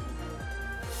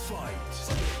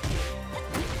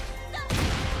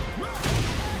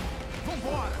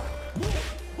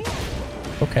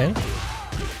 Okay.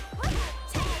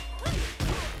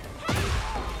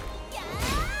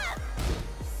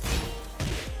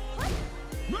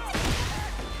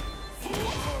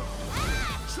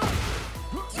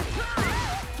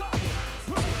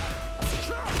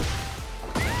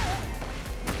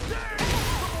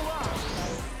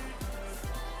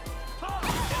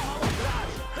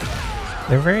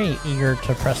 They're very eager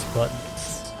to press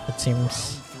buttons, it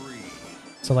seems.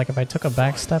 So like if I took a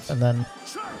back step and then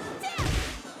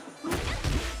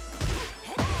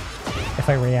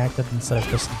I reacted instead of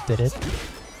just did it,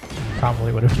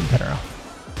 probably would have been better off.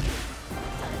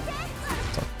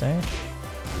 It's okay.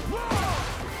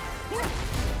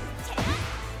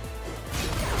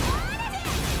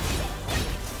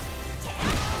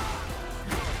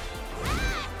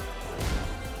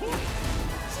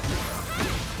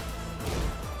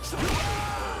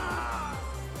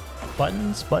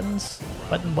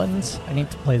 Buttons. I need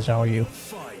to play Xiaoyu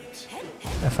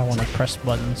if I want to press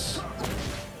buttons.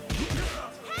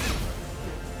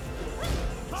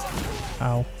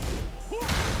 Ow.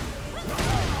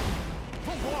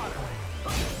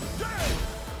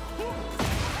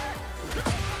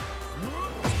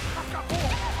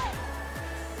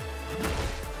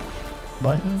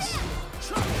 Buttons.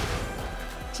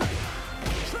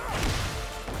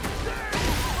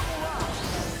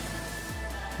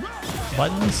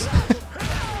 Buttons.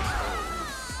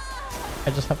 I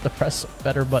just have to press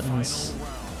better buttons.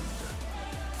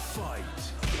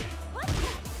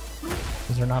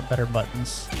 These are not better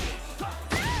buttons.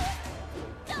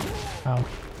 Ow.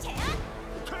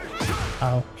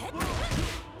 Ow.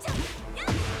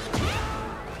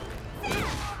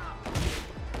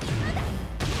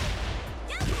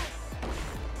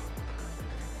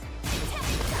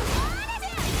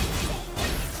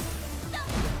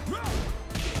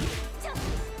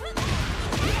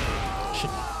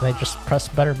 They just press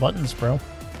better buttons, bro.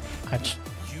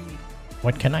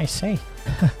 What can I say?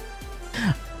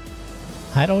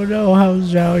 I don't know how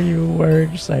Xiaoyu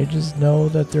works. I just know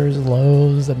that there's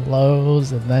lows and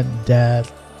lows and then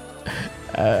death.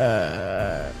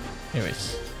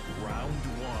 Anyways. Round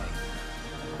one.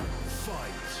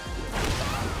 Fight.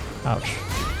 Ouch.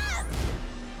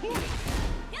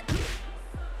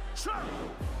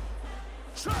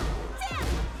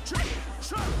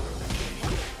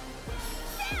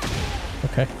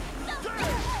 Okay.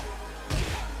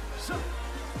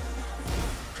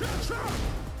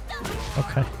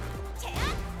 Okay.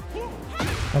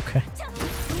 Okay.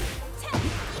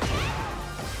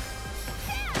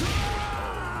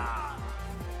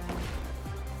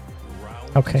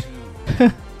 Okay.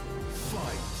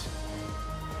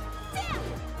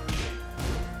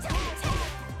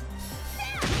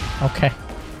 Okay.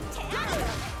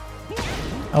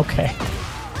 Okay.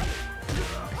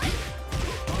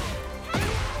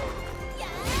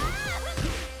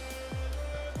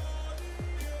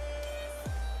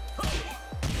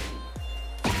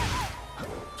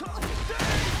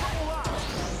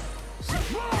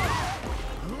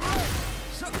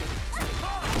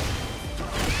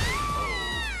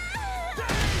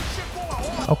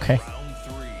 Okay. Round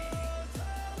three.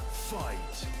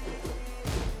 Fight.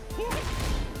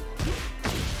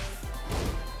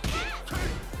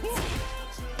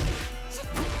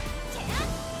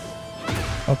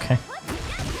 Okay.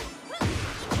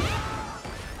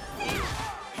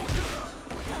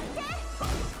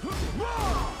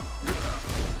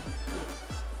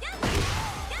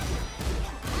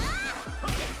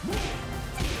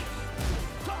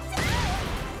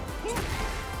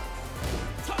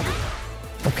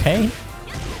 Okay.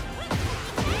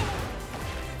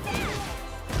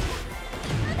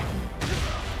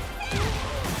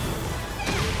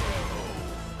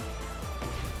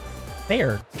 They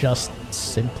are just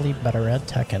simply better at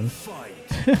Tekken.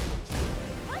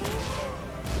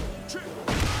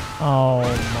 Oh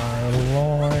my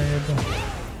lord.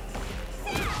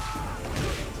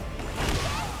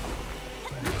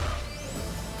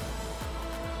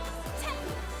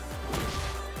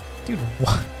 Dude,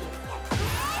 what?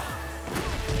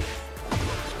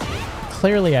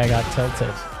 Clearly I got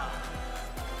tilted.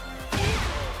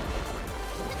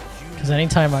 Because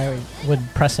anytime I would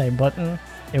press a button,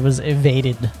 it was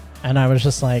evaded. And I was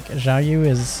just like, Xiaoyu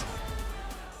is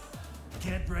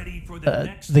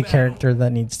the character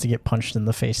that needs to get punched in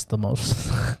the face the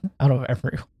most out of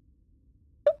everyone.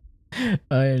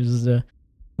 I just, like,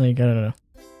 I don't know.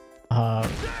 I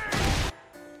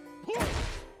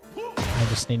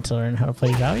just need to learn how to play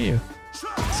Xiaoyu,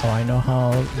 so I know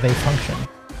how they function.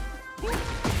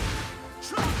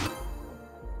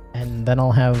 And then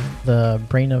I'll have the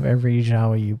brain of every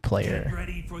Xiaoyu player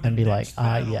and be like,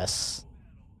 ah, yes,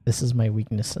 this is my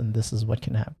weakness and this is what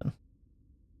can happen.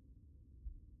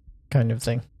 Kind of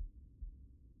thing.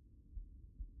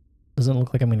 Doesn't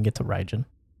look like I'm going to get to Raijin.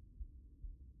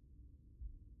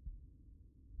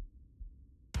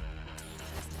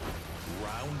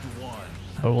 Round one.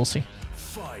 But we'll see.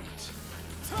 Fight.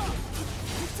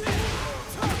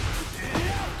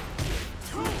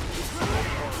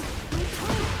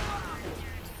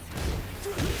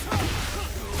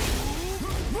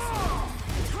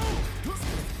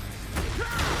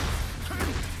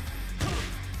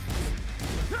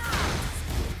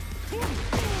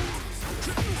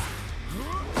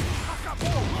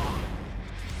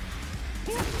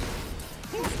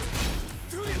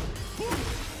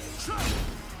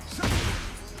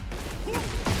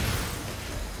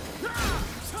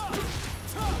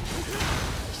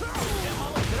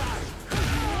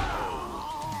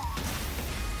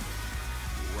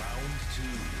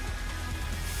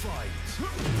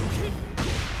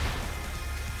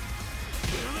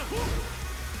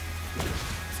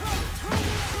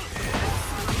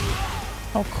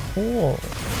 Oh, cool.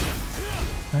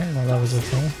 I didn't know that was a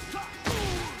thing.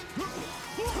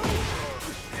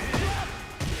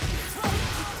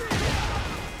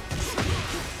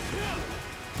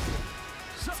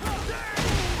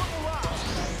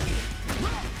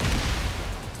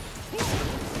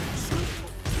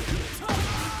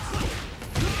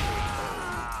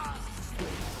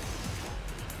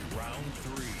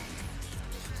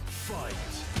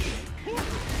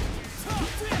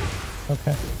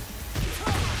 Okay.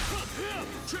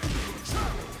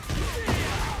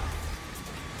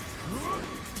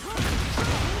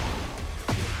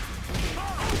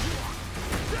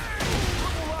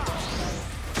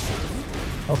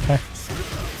 Okay.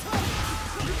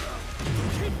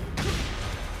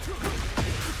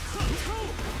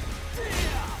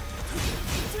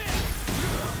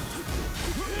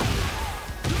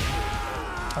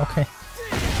 Okay.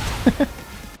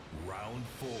 Round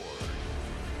 4.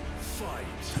 Fight.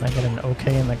 Can I get an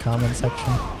okay in the comment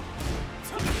section?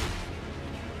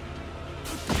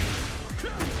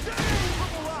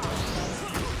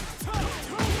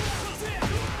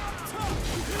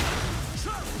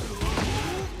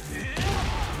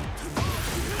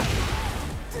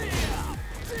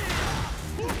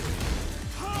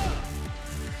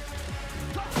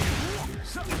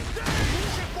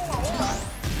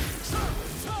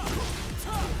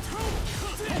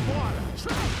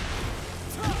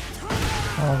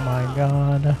 Oh my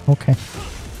god. Okay.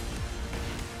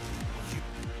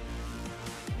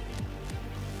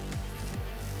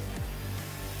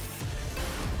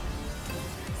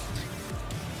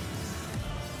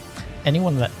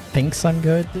 Anyone that thinks I'm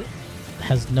good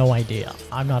has no idea.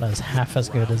 I'm not as half as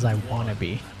good as I want to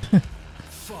be.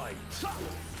 Fight.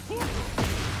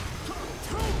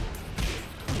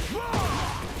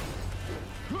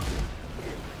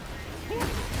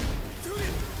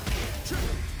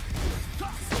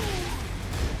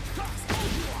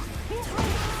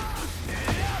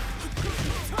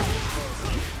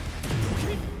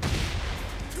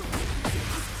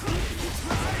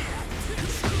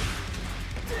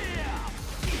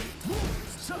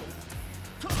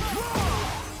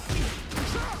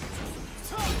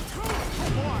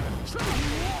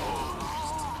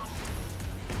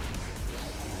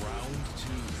 Round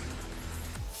 2.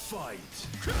 Fight.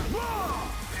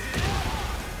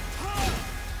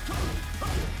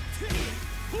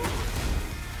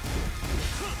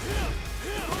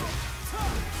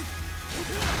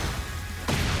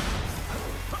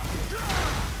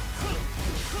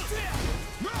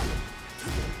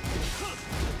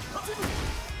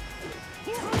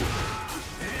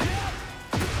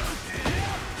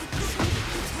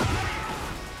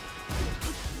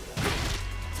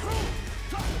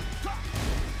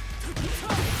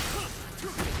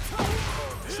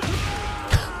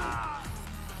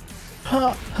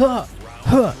 Ha ha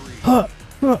ha ha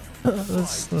ha.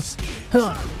 This. Ha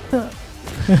ha.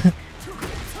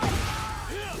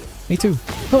 Me too.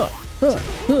 Ha ha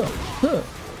ha ha.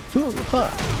 Ha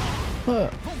ha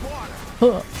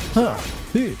ha ha.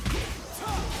 Hey.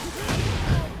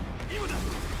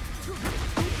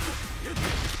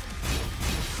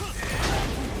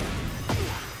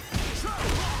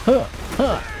 Ha ha.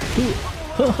 Hoo.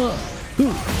 Ha ha.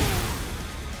 Hoo.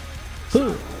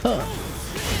 Hoo. Ha.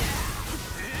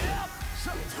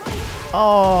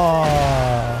 Oh,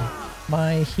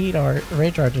 my heat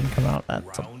rage art didn't come out.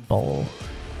 That's a bull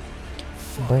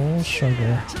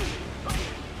sugar.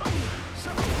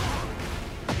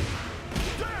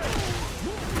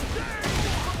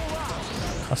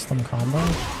 Custom combo.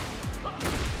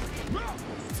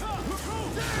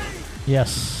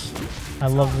 Yes, I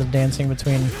love the dancing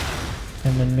between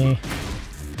him and me.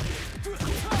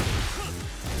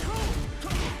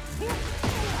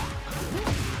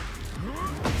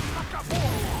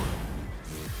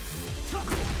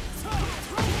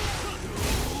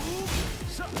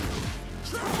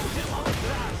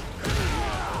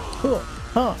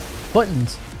 Huh.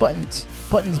 Buttons.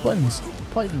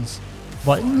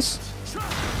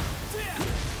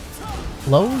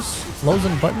 Lows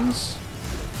and buttons.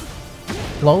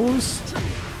 Lows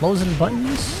and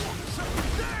buttons.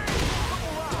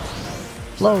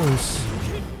 Lows.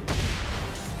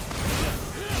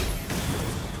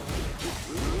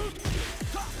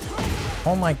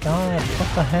 Oh my god,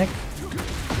 what the heck?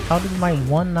 How did my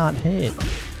one not hit?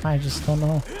 I just don't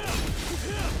know.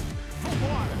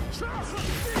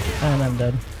 And I'm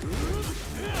dead.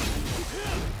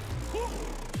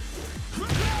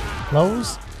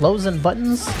 Lows and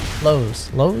buttons.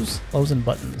 Lows and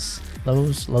buttons.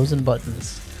 Lows and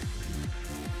buttons.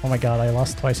 Oh my god, I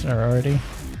lost twice in a row already.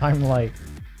 I'm like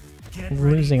Get ready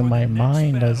losing for my the next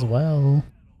mind as battle. well.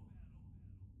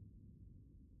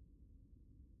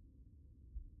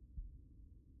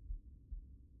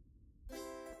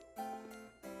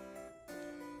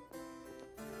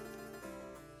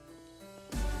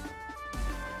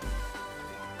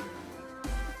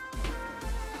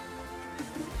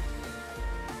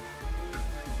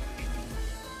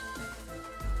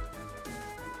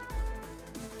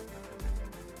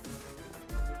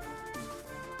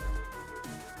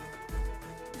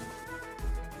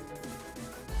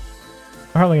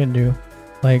 Probably gonna do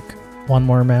like one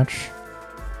more match.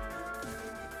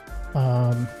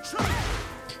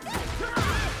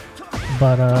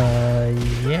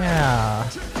 Yeah.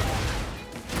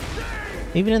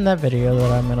 Even in that video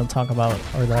that I'm gonna talk about,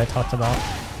 or that I talked about,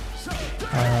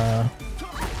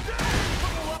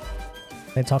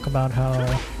 they talk about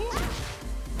how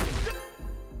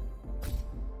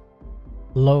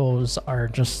lows are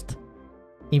just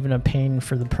even a pain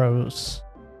for the pros,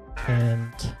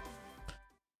 and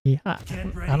yeah,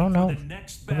 I don't know.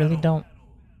 I really don't.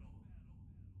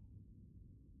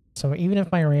 So even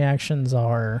if my reactions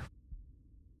are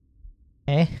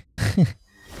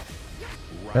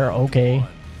they're okay.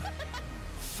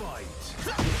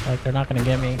 Like, they're not gonna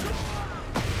get me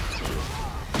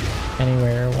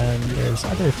anywhere when there's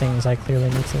other things I clearly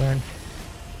need to learn.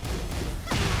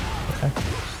 Okay.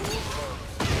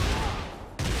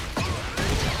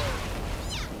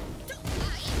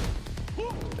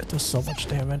 It does so much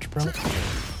damage, bro.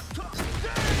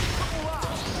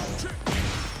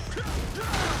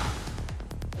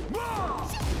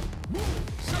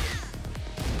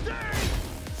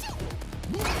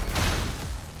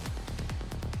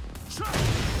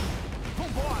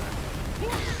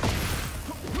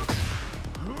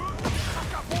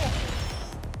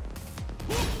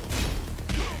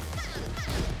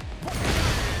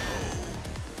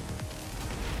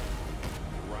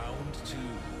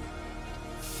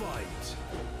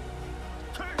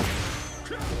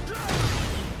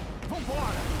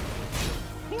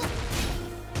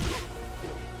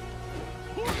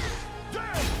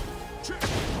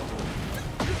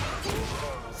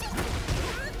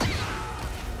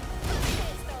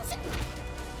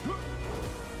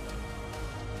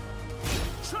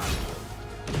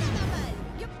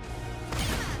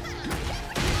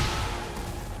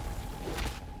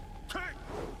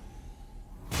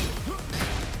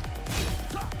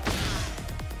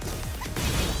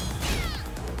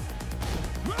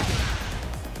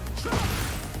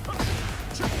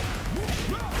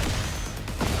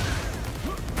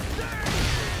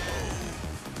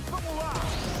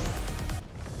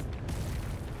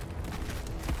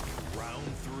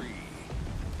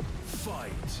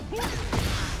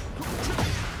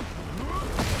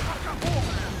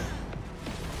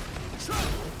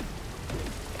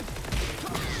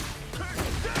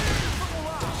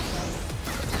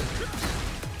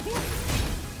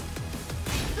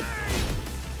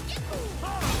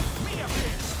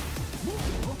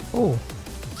 Oh.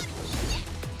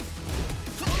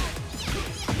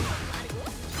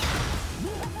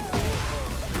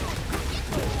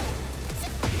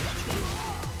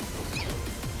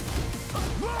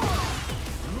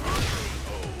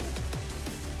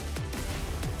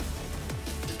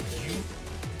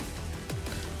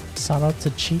 Shout out to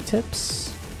QiTips.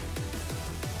 I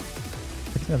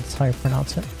think that's how you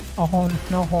pronounce it. Oh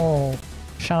no.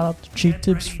 Shout out to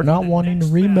QiTips for not wanting to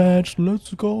rematch.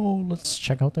 Let's go. Let's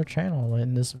check out their channel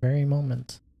in this very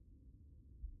moment.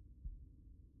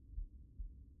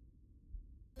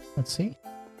 Let's see.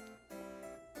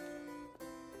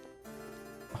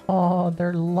 Oh,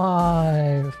 they're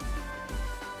live.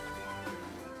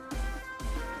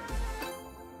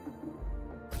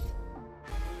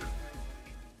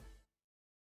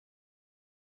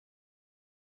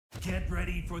 Get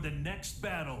ready for the next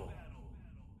battle.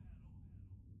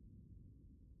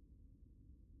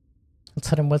 Let's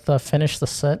hit him with finish the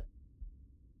set.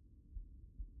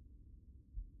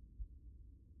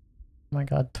 Oh my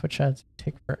god, Twitch ads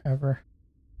take forever.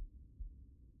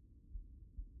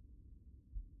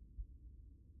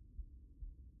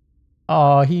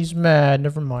 Oh, he's mad.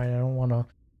 Never mind. I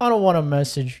don't wanna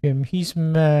message him. He's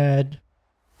mad.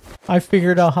 I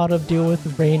figured out how to deal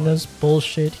with Reina's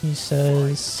bullshit, he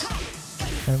says.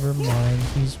 Never mind,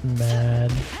 he's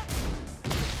mad.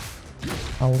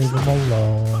 I'll leave him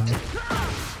alone.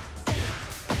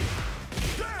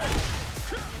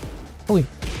 Holy,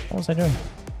 what was I doing?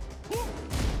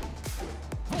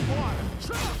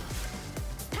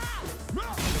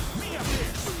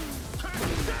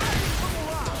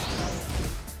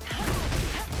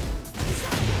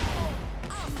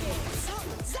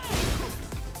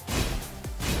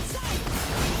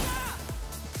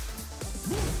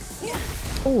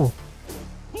 Ooh.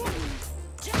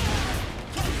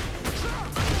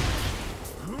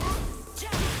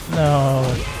 No.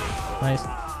 Nice.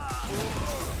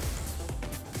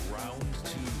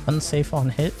 Unsafe on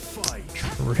hit?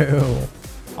 True.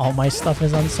 All my stuff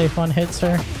is unsafe on hit,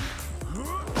 sir.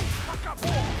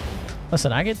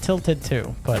 Listen, I get tilted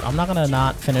too, but I'm not gonna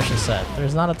not finish a set.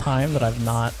 There's not a time that I've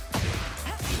not...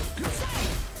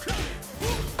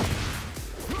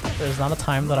 There's not a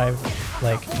time that I've,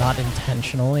 like, not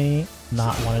intentionally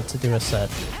not wanted to do a set.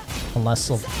 Unless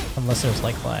there's,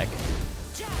 like, lag.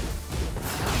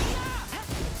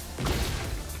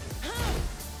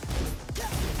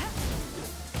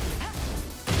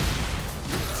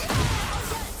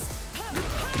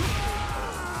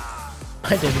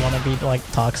 I did want to be like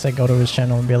toxic, go to his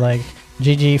channel and be like,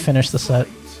 GG, finish the set.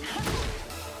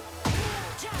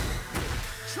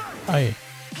 Aye.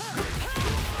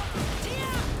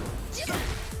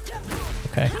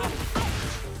 Okay.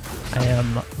 I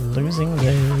am losing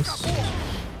this.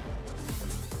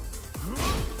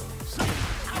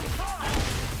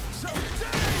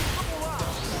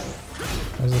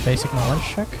 There's a basic knowledge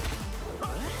check.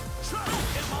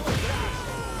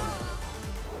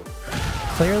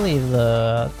 Clearly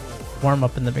the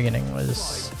warm-up in the beginning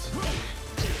was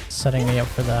setting me up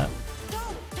for that.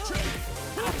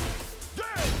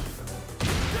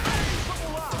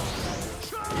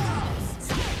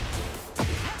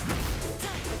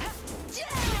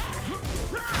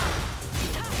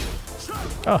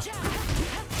 Oh.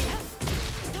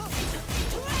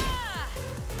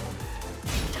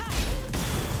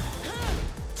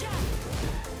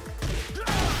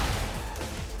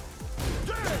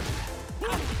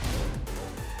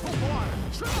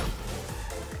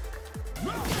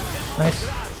 Nice.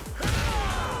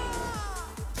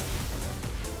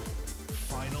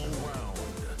 Final round.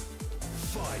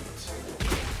 Fight.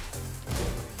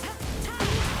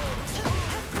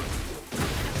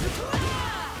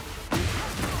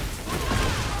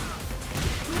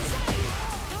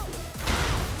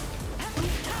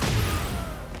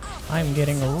 I'm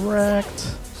getting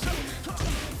wrecked.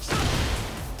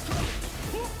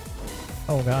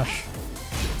 Oh gosh.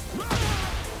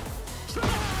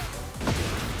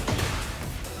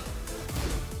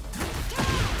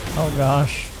 Oh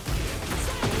gosh.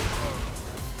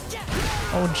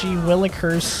 Oh gee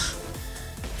willikers.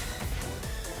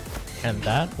 And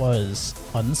that was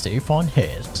unsafe on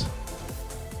hit.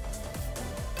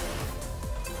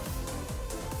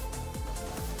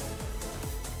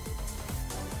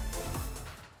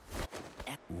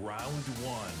 Round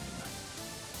one.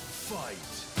 Fight.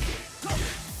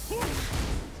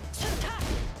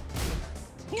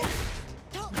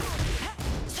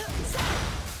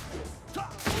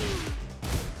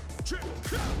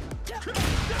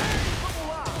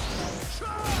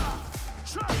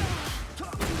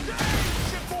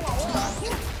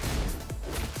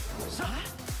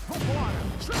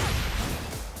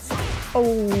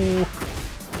 Oh,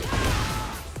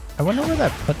 I wonder where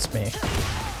that puts me.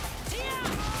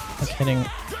 Like hitting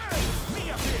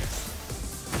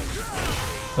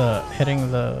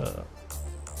the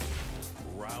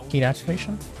heat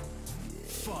activation.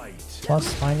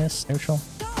 Plus, minus, neutral.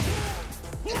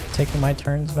 Taking my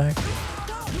turns back.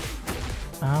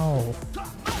 Ow.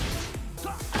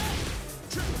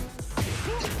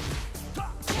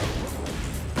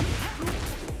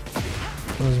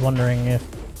 I was wondering if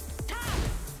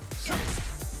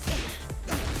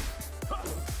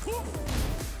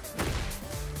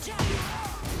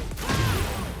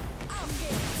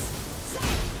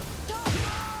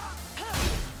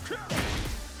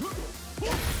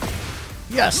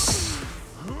yes!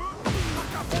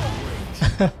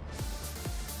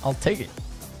 I'll take it.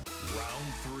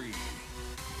 Round three.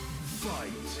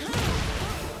 Fight.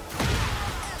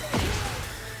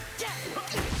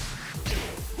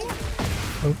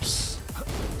 Oops.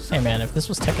 Hey man, if this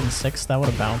was Tekken 6, that would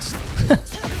have bounced.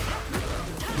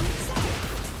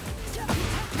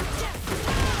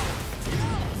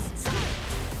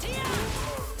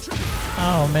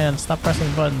 Oh man, stop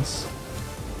pressing buttons.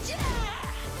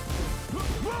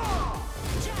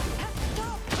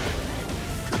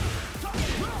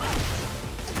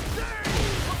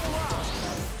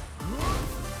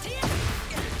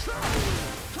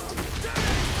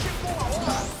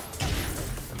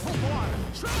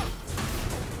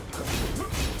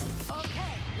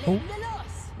 Oh.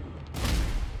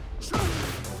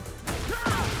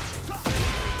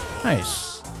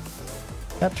 Nice.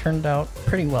 That turned out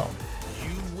pretty well.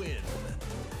 You win.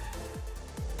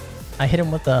 I hit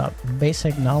him with a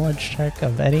basic knowledge check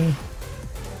of Eddy.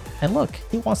 And look,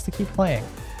 he wants to keep playing.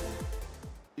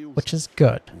 Which is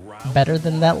good. Better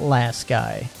than that last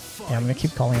guy. Yeah, I'm gonna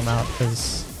keep calling him out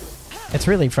because it's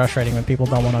really frustrating when people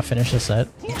don't want to finish a set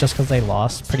just because they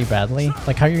lost pretty badly.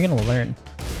 Like, how are you gonna learn?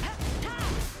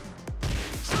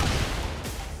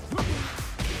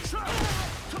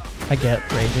 I get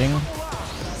raging.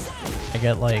 I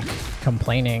get, like,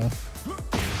 complaining.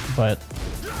 But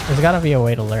there's gotta be a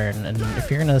way to learn. And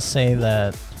if you're gonna say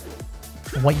that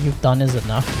what you've done is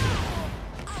enough,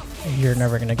 you're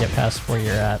never gonna get past where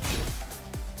you're at.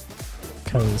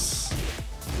 Because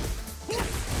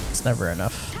it's never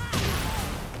enough.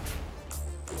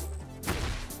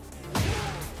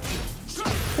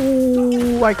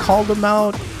 Ooh, I called him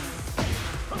out.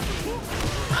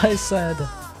 I said,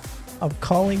 I'm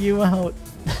calling you out.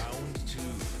 Round 2.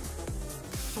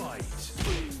 Fight.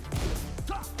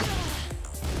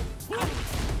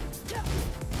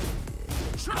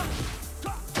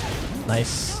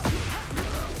 Nice.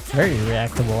 Very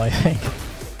reactable, I think.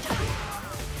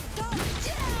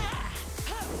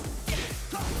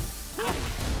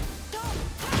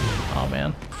 Oh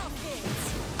man.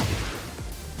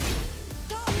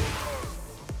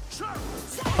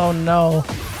 Oh no.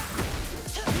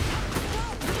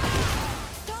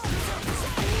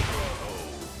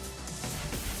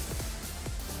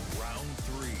 Round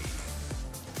 3.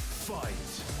 Fight.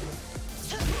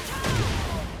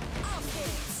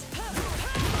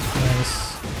 Nice.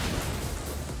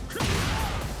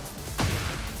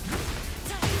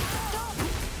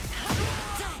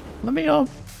 Let me up.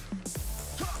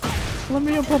 Let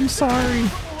me up, I'm sorry.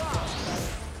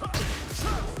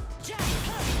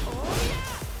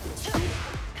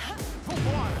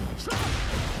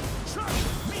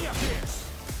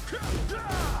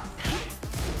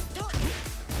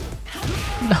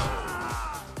 No.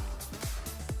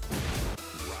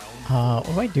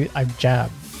 What do I do? I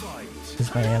jab.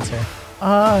 Is my answer.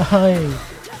 Hi.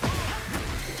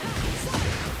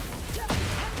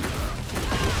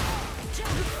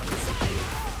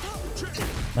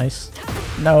 Nice.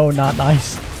 No, not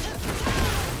nice.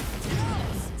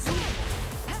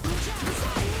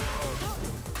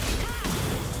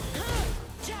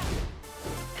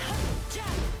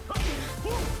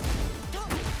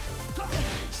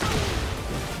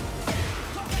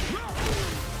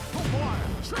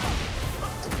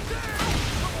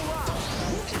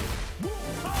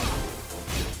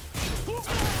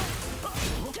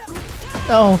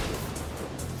 No.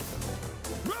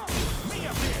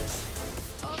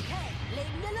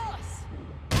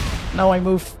 No, I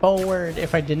moved forward.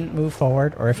 If I didn't move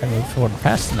forward, or if I moved forward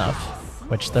fast enough,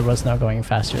 which there was no going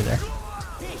faster there,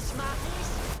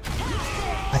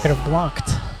 I could have blocked.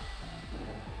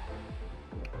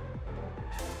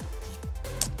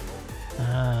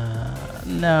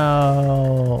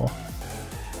 No.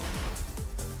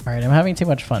 Alright, I'm having too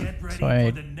much fun, so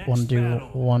I want to do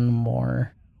one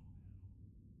more.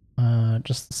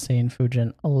 Just to stay in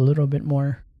Fujin a little bit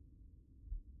more.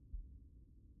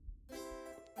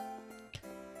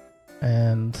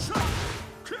 And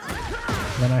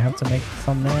then I have to make the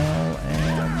thumbnail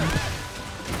and...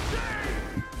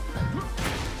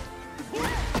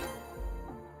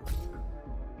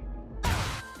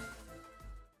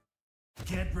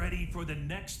 Get ready for the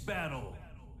next battle.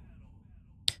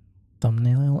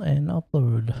 Thumbnail and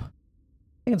upload. I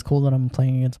think it's cool that I'm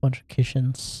playing against a bunch of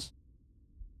Kishins.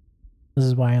 This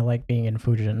is why I like being in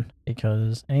Fujin,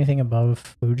 because anything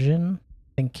above Fujin, I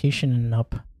think Kishin and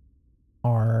up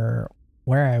are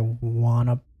where I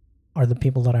wanna, are the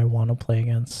people that I wanna play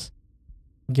against.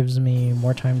 It gives me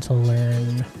more time to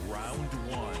learn Round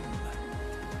 1.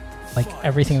 like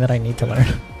everything that I need to learn.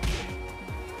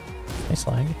 Nice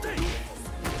lag.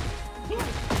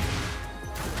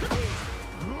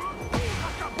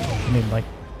 I mean, like,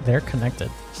 they're connected.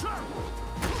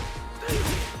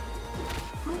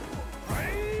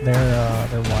 They're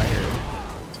wired.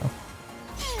 So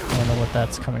I don't know what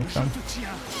that's coming from.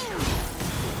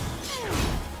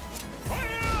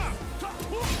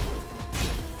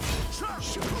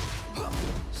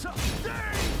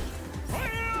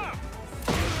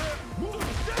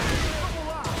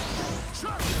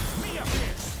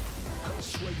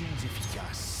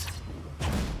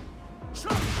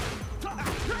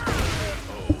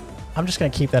 I'm just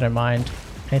gonna keep that in mind.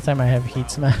 Anytime I have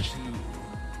heat smash,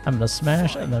 I'm gonna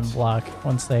smash and then block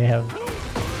once they have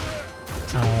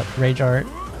rage art.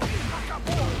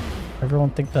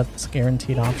 Everyone think that's a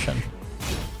guaranteed option.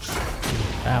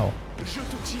 Ow.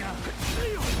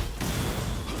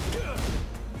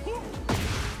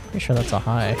 Pretty sure that's a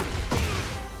high.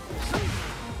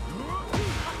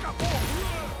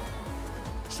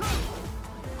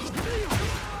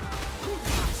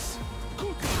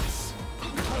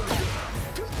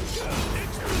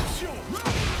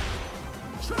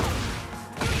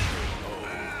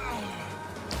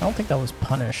 don't think that was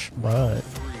punish, but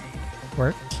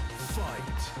worked.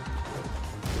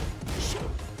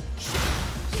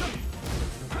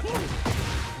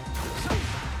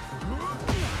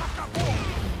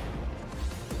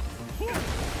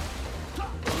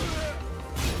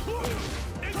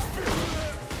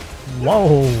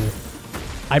 Whoa!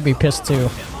 I'd be pissed too.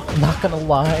 I'm not gonna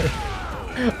lie.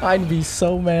 I'd be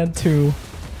so mad too.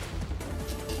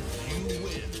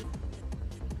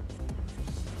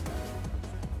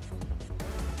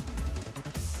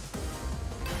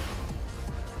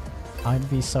 I'd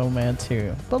be so mad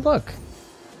too. But look,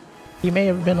 he may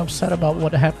have been upset about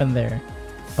what happened there,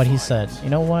 but he said, you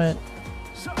know what?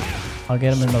 I'll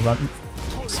get him in the run,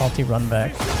 salty run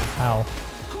back. Ow.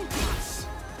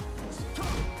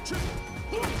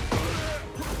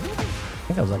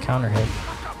 I think that was a counter hit.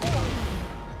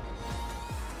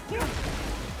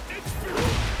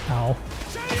 Ow.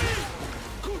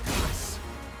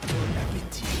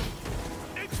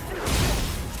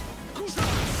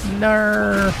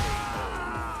 No.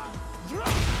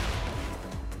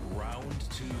 Round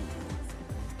 2.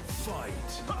 Fight.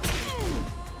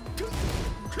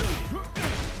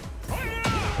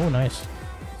 Oh, nice.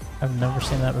 I've never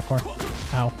seen that before.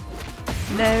 Ow.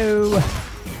 No!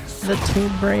 The 2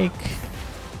 break.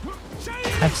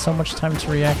 I have so much time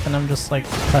to react and I'm just like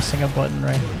pressing a button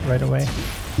right away.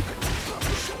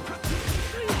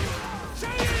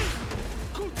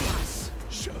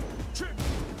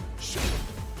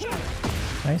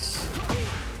 Nice.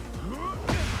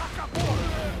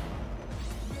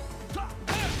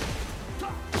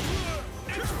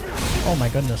 Oh my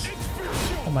goodness.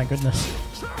 Oh my goodness.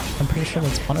 I'm pretty sure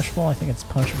that's punishable. I think it's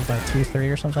punishable by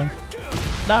 2-3 or something.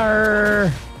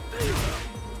 No!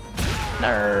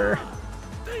 No!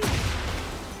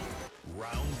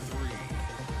 Round 3.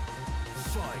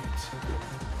 Fight.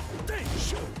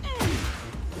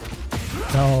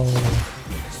 No.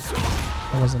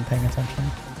 I wasn't paying attention.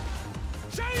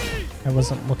 I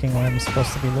wasn't looking where I'm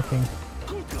supposed to be looking.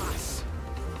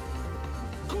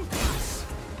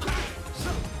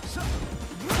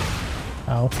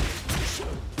 Ow.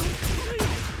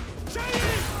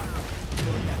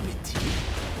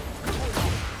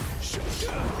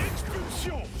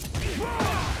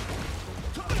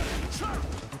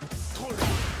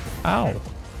 Ow.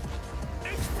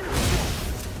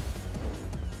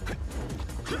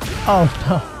 Oh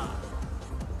no.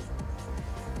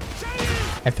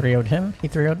 I 3-0'd him, he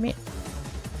 3-0'd me.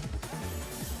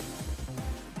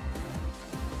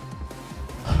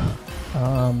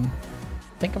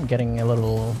 I think I'm getting a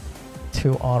little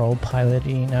too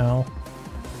autopilot-y now.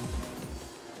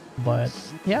 But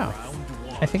yeah,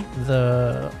 I think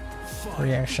the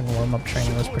reaction warm-up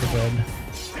training was pretty good.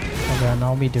 And then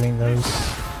I'll be doing those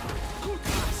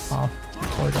off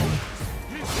recording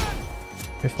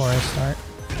before I start.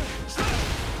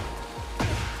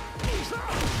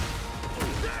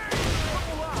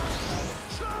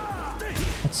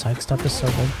 That side stuff is so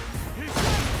good.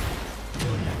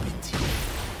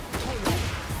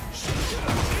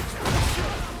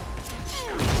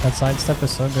 That side step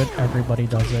is so good, everybody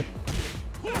does it.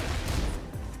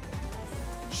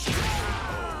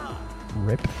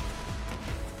 Rip.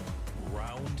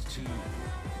 Round 2.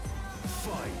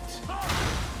 Fight.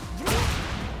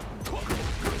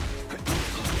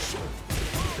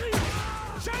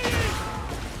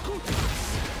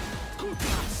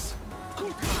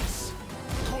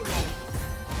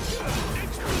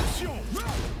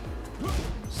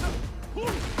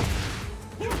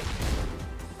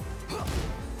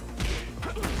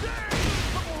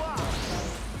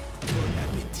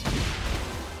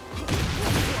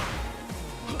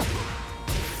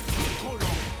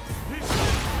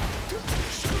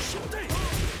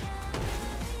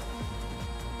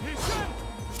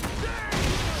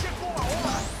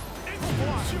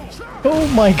 Oh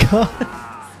my god!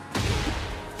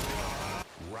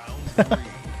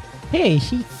 Hey,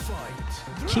 he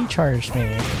charged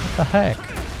me. What the heck?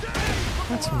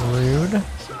 That's rude.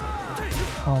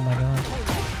 Oh my god.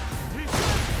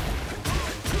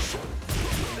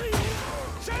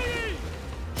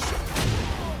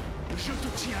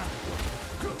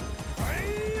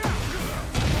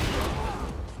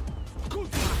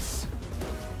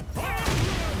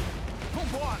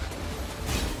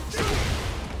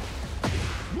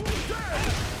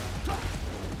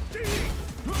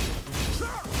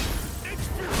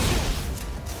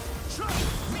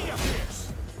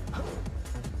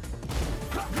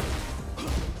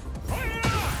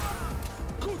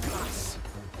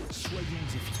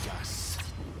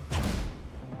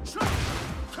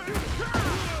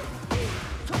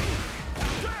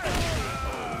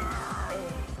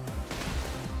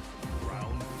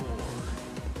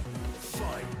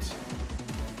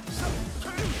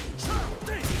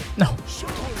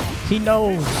 He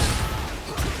knows.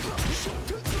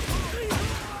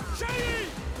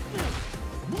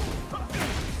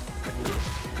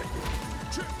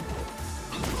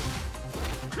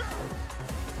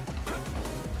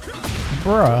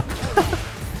 Bruh.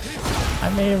 I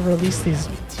may have released these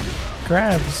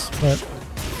grabs, but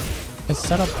the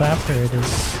setup after it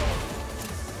is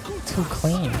too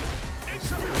clean.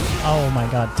 Oh my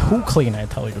god, too clean, I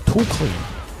tell you, too clean.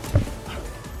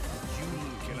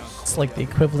 It's like the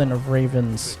equivalent of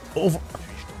Ravens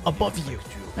above you.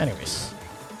 Anyways,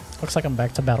 looks like I'm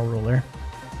back to Battle Ruler.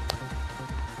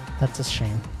 That's a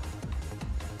shame.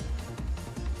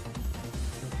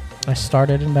 I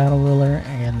started in Battle Ruler,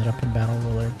 I ended up in Battle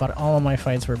Ruler, but all of my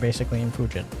fights were basically in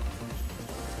Fujin.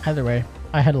 Either way,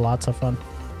 I had lots of fun.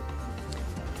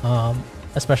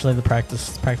 Especially the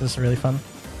practice. Practice is really fun.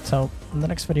 So in the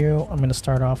next video, I'm going to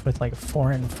start off with like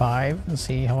 4 and 5 and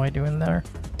see how I do in there.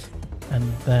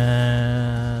 And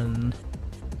then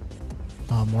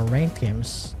more ranked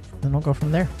games. Then I'll go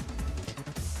from there.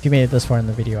 If you made it this far in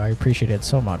the video, I appreciate it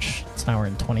so much. It's an hour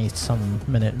and 20-some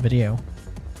minute video.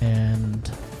 And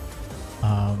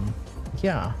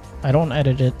yeah, I don't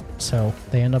edit it, so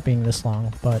they end up being this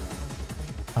long, but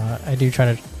I do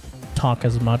try to talk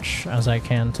as much as I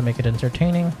can to make it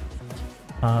entertaining.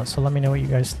 So let me know what you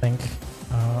guys think.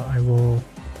 I will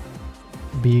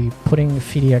be putting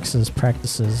PhiDX's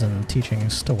practices and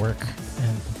teachings to work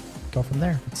and go from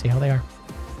there and see how they are.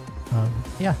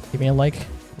 Yeah, give me a like.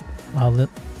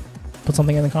 Put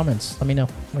something in the comments. Let me know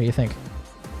what you think.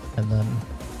 And then,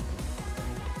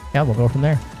 yeah, we'll go from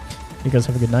there. You guys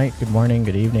have a good night, good morning,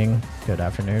 good evening, good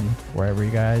afternoon, wherever you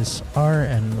guys are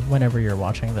and whenever you're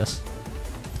watching this.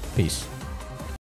 Peace.